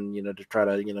are, and to try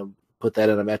to put that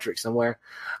in a metric somewhere.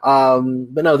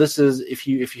 But no, this is if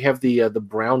you have the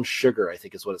Brown Sugar, I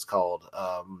think is what it's called,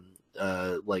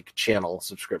 like channel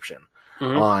subscription.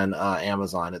 On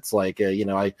Amazon. It's like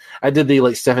I did the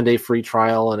like 7-day free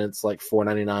trial, and it's like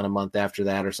 $4.99 a month after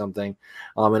that or something.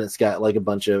 And it's got like a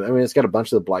bunch of the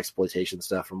blaxploitation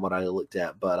stuff from what I looked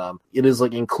at, but it is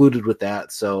like included with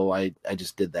that, so I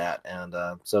just did that. And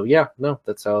that's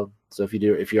how. So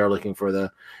if you are looking for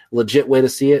the legit way to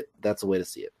see it, that's the way to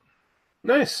see it.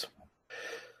 Nice.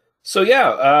 So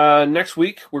next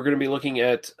week we're going to be looking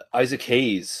at Isaac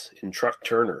Hayes in Truck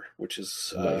Turner, which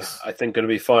is nice. I think going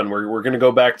to be fun. We're going to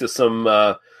go back to some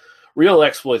real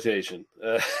exploitation.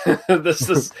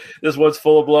 This one's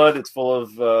full of blood. It's full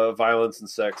of violence and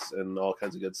sex and all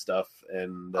kinds of good stuff.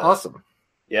 And awesome.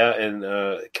 Yeah, and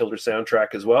killer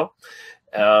soundtrack as well.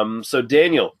 So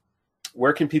Daniel,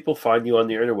 where can people find you on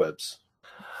the interwebs?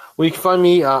 Well, you can find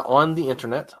me on the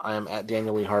internet. I am at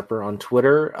Daniel Lee Harper on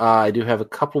Twitter. I do have a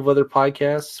couple of other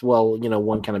podcasts. Well,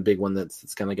 one kind of big one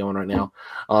that's kind of going right now.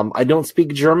 I Don't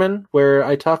Speak German, where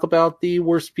I talk about the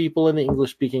worst people in the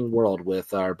English-speaking world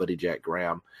with our buddy Jack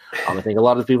Graham. I think a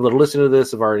lot of the people that are listening to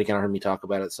this have already kind of heard me talk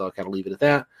about it, so I'll kind of leave it at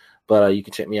that. But you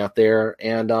can check me out there.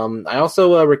 And I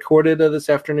also recorded this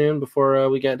afternoon before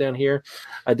we got down here.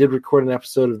 I did record an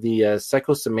episode of the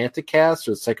Psychosemantic Cast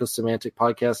or the Psychosemantic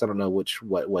Podcast. I don't know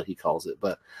what he calls it,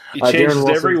 but he changes it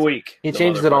every week. He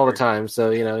changes it all the time.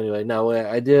 So anyway, no,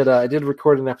 I did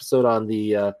record an episode on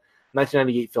the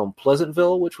 1998 film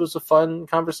Pleasantville, which was a fun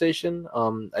conversation.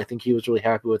 I think he was really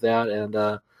happy with that,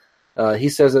 and he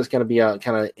says it's going to be out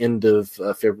kind of end of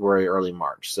February, early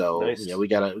March. So nice. We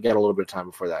got a little bit of time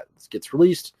before that gets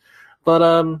released, but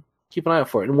keep an eye out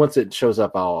for it. And once it shows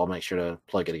up, I'll make sure to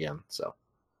plug it again. So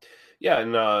yeah,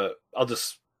 and I'll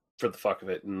just, for the fuck of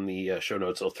it, in the show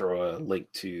notes, I'll throw a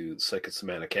link to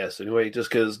Psychosemantic Cast anyway, just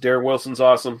because Darren Wilson's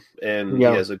awesome and he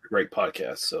has a great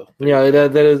podcast. So yeah,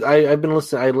 that is. I've been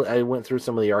listening. I went through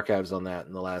some of the archives on that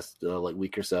in the last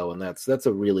week or so, and that's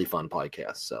a really fun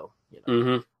podcast. So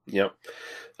Yep.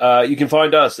 You can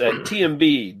find us at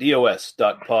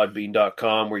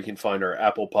tmbdos.podbean.com, where you can find our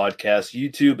Apple Podcasts,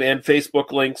 YouTube, and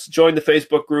Facebook links. Join the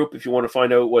Facebook group if you want to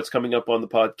find out what's coming up on the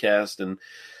podcast and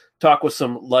talk with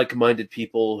some like-minded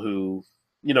people who,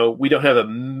 we don't have a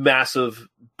massive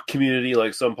community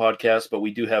like some podcasts, but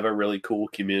we do have a really cool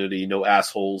community. No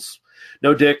assholes,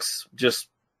 no dicks, just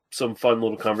some fun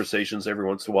little conversations every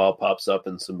once in a while pops up,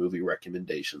 and some movie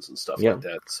recommendations and stuff like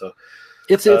that. So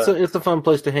it's a fun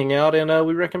place to hang out, and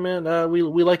we recommend we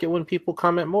like it when people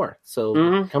comment more.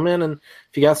 So come in, and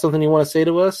if you got something you want to say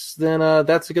to us, then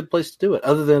that's a good place to do it.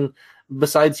 Other than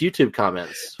besides YouTube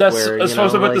comments, that's what I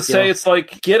was about to say. It's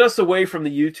like, get us away from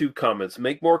the YouTube comments.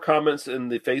 Make more comments in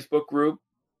the Facebook group,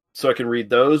 so I can read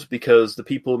those, because the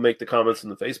people who make the comments in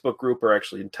the Facebook group are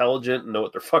actually intelligent and know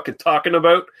what they're fucking talking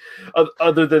about,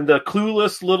 other than the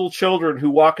clueless little children who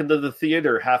walk into the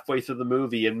theater halfway through the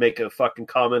movie and make a fucking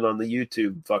comment on the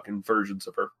YouTube fucking versions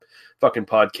of our fucking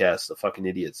podcast. The fucking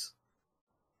idiots.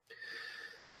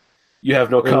 You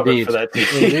have no comment for that,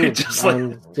 Just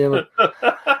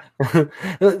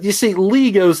you see,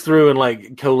 Lee goes through and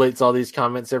like collates all these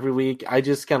comments every week. I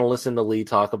just kind of listen to Lee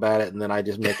talk about it, and then I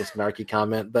just make a snarky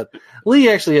comment. But Lee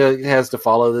actually has to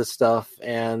follow this stuff,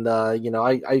 and I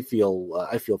feel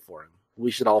for him.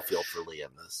 We should all feel for Lee in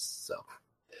this. So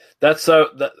that's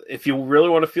if you really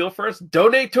want to feel for us,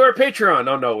 donate to our Patreon.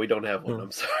 Oh no, we don't have one.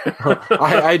 I'm sorry.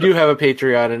 I do have a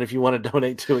Patreon, and if you want to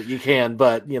donate to it, you can.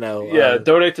 But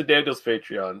donate to Daniel's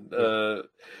Patreon.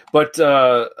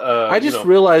 I just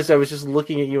realized, I was just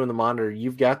looking at you in the monitor.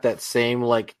 You've got that same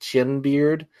like chin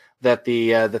beard that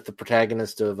the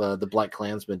protagonist of the Black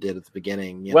Klansman did at the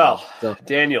beginning. So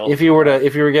Daniel, if you were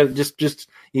to just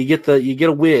you get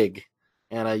a wig,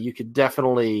 and you could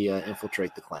definitely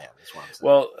infiltrate the Klan. Is what I'm saying.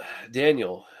 Well,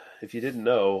 Daniel, if you didn't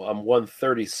know, I'm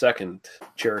 1/32nd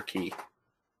Cherokee.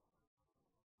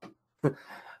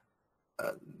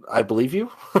 I believe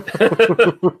you.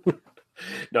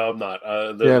 No, I'm not.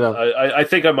 I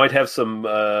think I might have some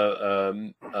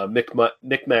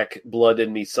Micmac blood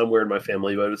in me somewhere in my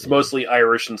family, but it's mostly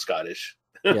Irish and Scottish.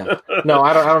 Yeah. No,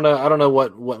 I don't know. I don't know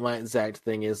what my exact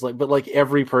thing is like, but like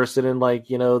every person in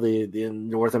in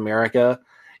North America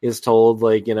is told,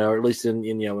 or at least in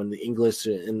the English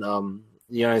in the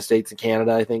United States and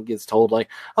Canada, I think it's told like,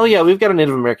 oh yeah, we've got a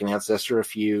Native American ancestor a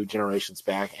few generations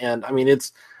back, and I mean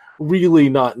it's really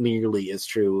not nearly as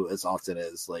true as often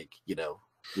as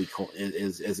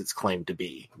as it's claimed to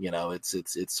be.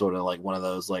 It's sort of like one of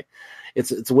those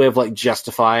it's a way of like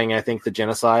justifying, I think, the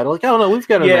genocide. Like, oh no, we've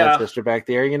got an ancestor back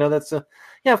there. That's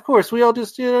of course we all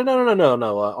just no.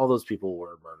 All those people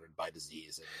were murdered by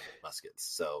disease and muskets,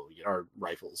 so our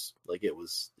rifles. Like it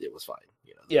was fine.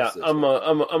 I'm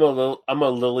a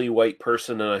lily white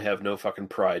person, and I have no fucking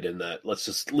pride in that. Let's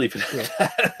just leave it at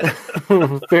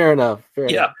that. Fair enough.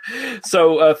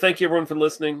 So thank you everyone for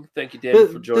listening. Thank you, Daniel,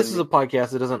 for joining. This is a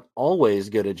podcast that doesn't always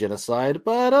go to genocide,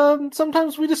 but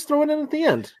sometimes we just throw it in at the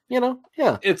end.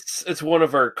 It's one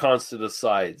of our constant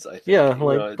asides, I think.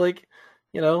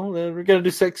 We're gonna do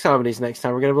sex comedies next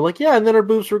time. We're gonna be like, and then our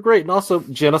boobs were great, and also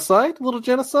genocide, a little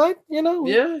genocide.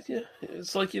 Yeah.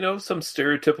 It's like some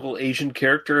stereotypical Asian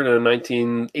character in a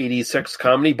 1980s sex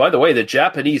comedy. By the way, the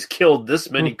Japanese killed this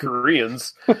many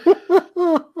Koreans.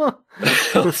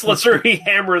 Let's really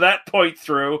hammer that point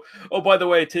through. Oh, by the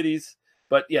way, titties.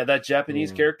 But yeah, that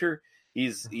Japanese character,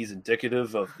 he's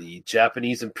indicative of the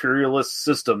Japanese imperialist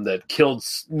system that killed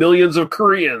millions of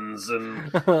Koreans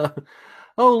and.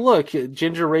 Oh, look,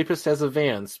 Ginger Rapist has a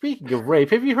van. Speaking of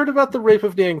rape, have you heard about the rape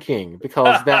of Dan King?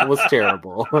 Because that was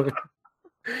terrible.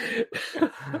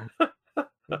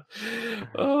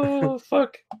 Oh,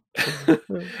 fuck.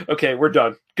 Okay, we're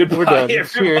done. Goodbye, we're done.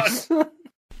 Everyone. Cheers.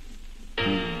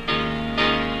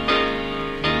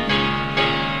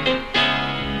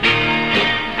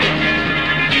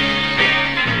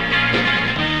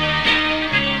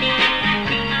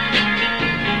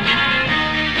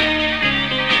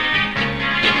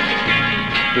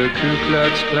 The Ku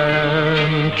Klux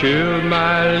Klan killed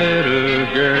my little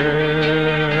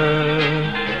girl.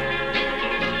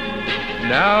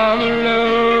 Now I'm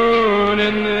alone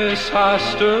in this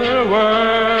hostile world.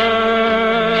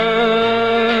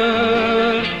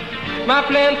 My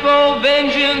plan for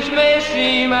vengeance may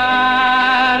seem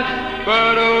odd,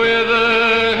 but with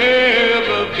the help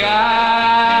of God,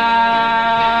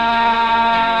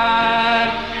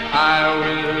 I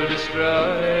will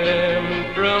destroy him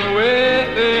from within.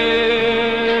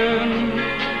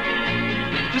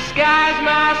 Disguise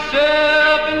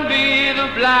myself and be the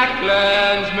Black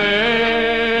Klansman,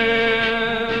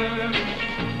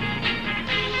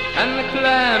 and the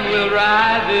Klan will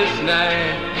ride this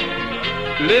night,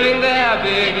 living their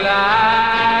big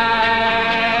life,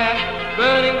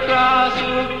 burning cross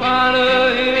upon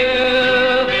a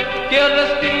hill,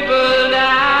 guiltless people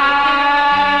die.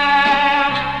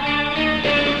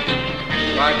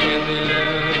 Why can't they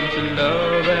learn to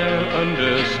love and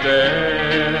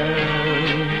understand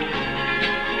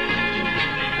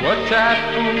What type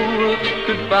fool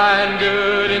could find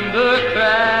good in the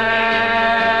Klan?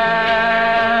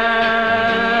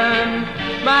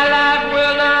 My life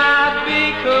will not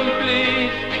be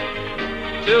complete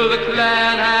till the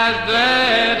Klan has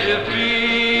their defeat.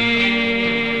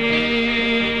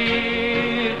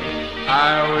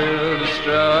 I will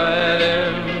destroy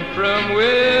them from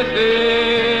within,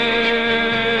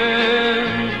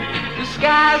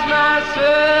 disguise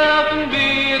myself and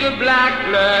be the Black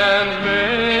Klansman,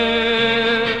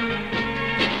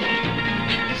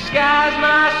 disguise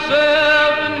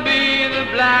myself and be the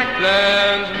Black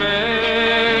Klansman,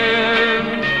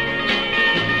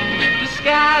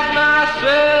 disguise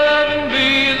myself and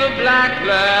be the Black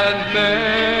Klansman,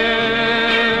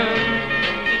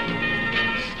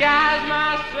 disguise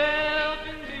myself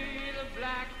and be the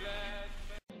Black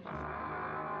Klansman.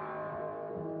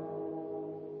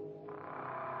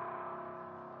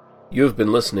 You have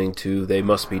been listening to They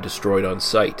Must Be Destroyed on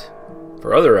Sight.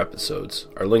 For other episodes,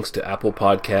 our links to Apple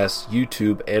Podcasts,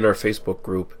 YouTube, and our Facebook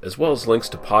group, as well as links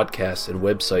to podcasts and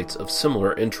websites of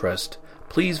similar interest,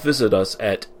 please visit us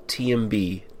at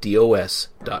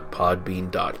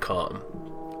tmbdos.podbean.com.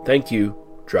 Thank you.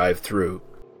 Drive through.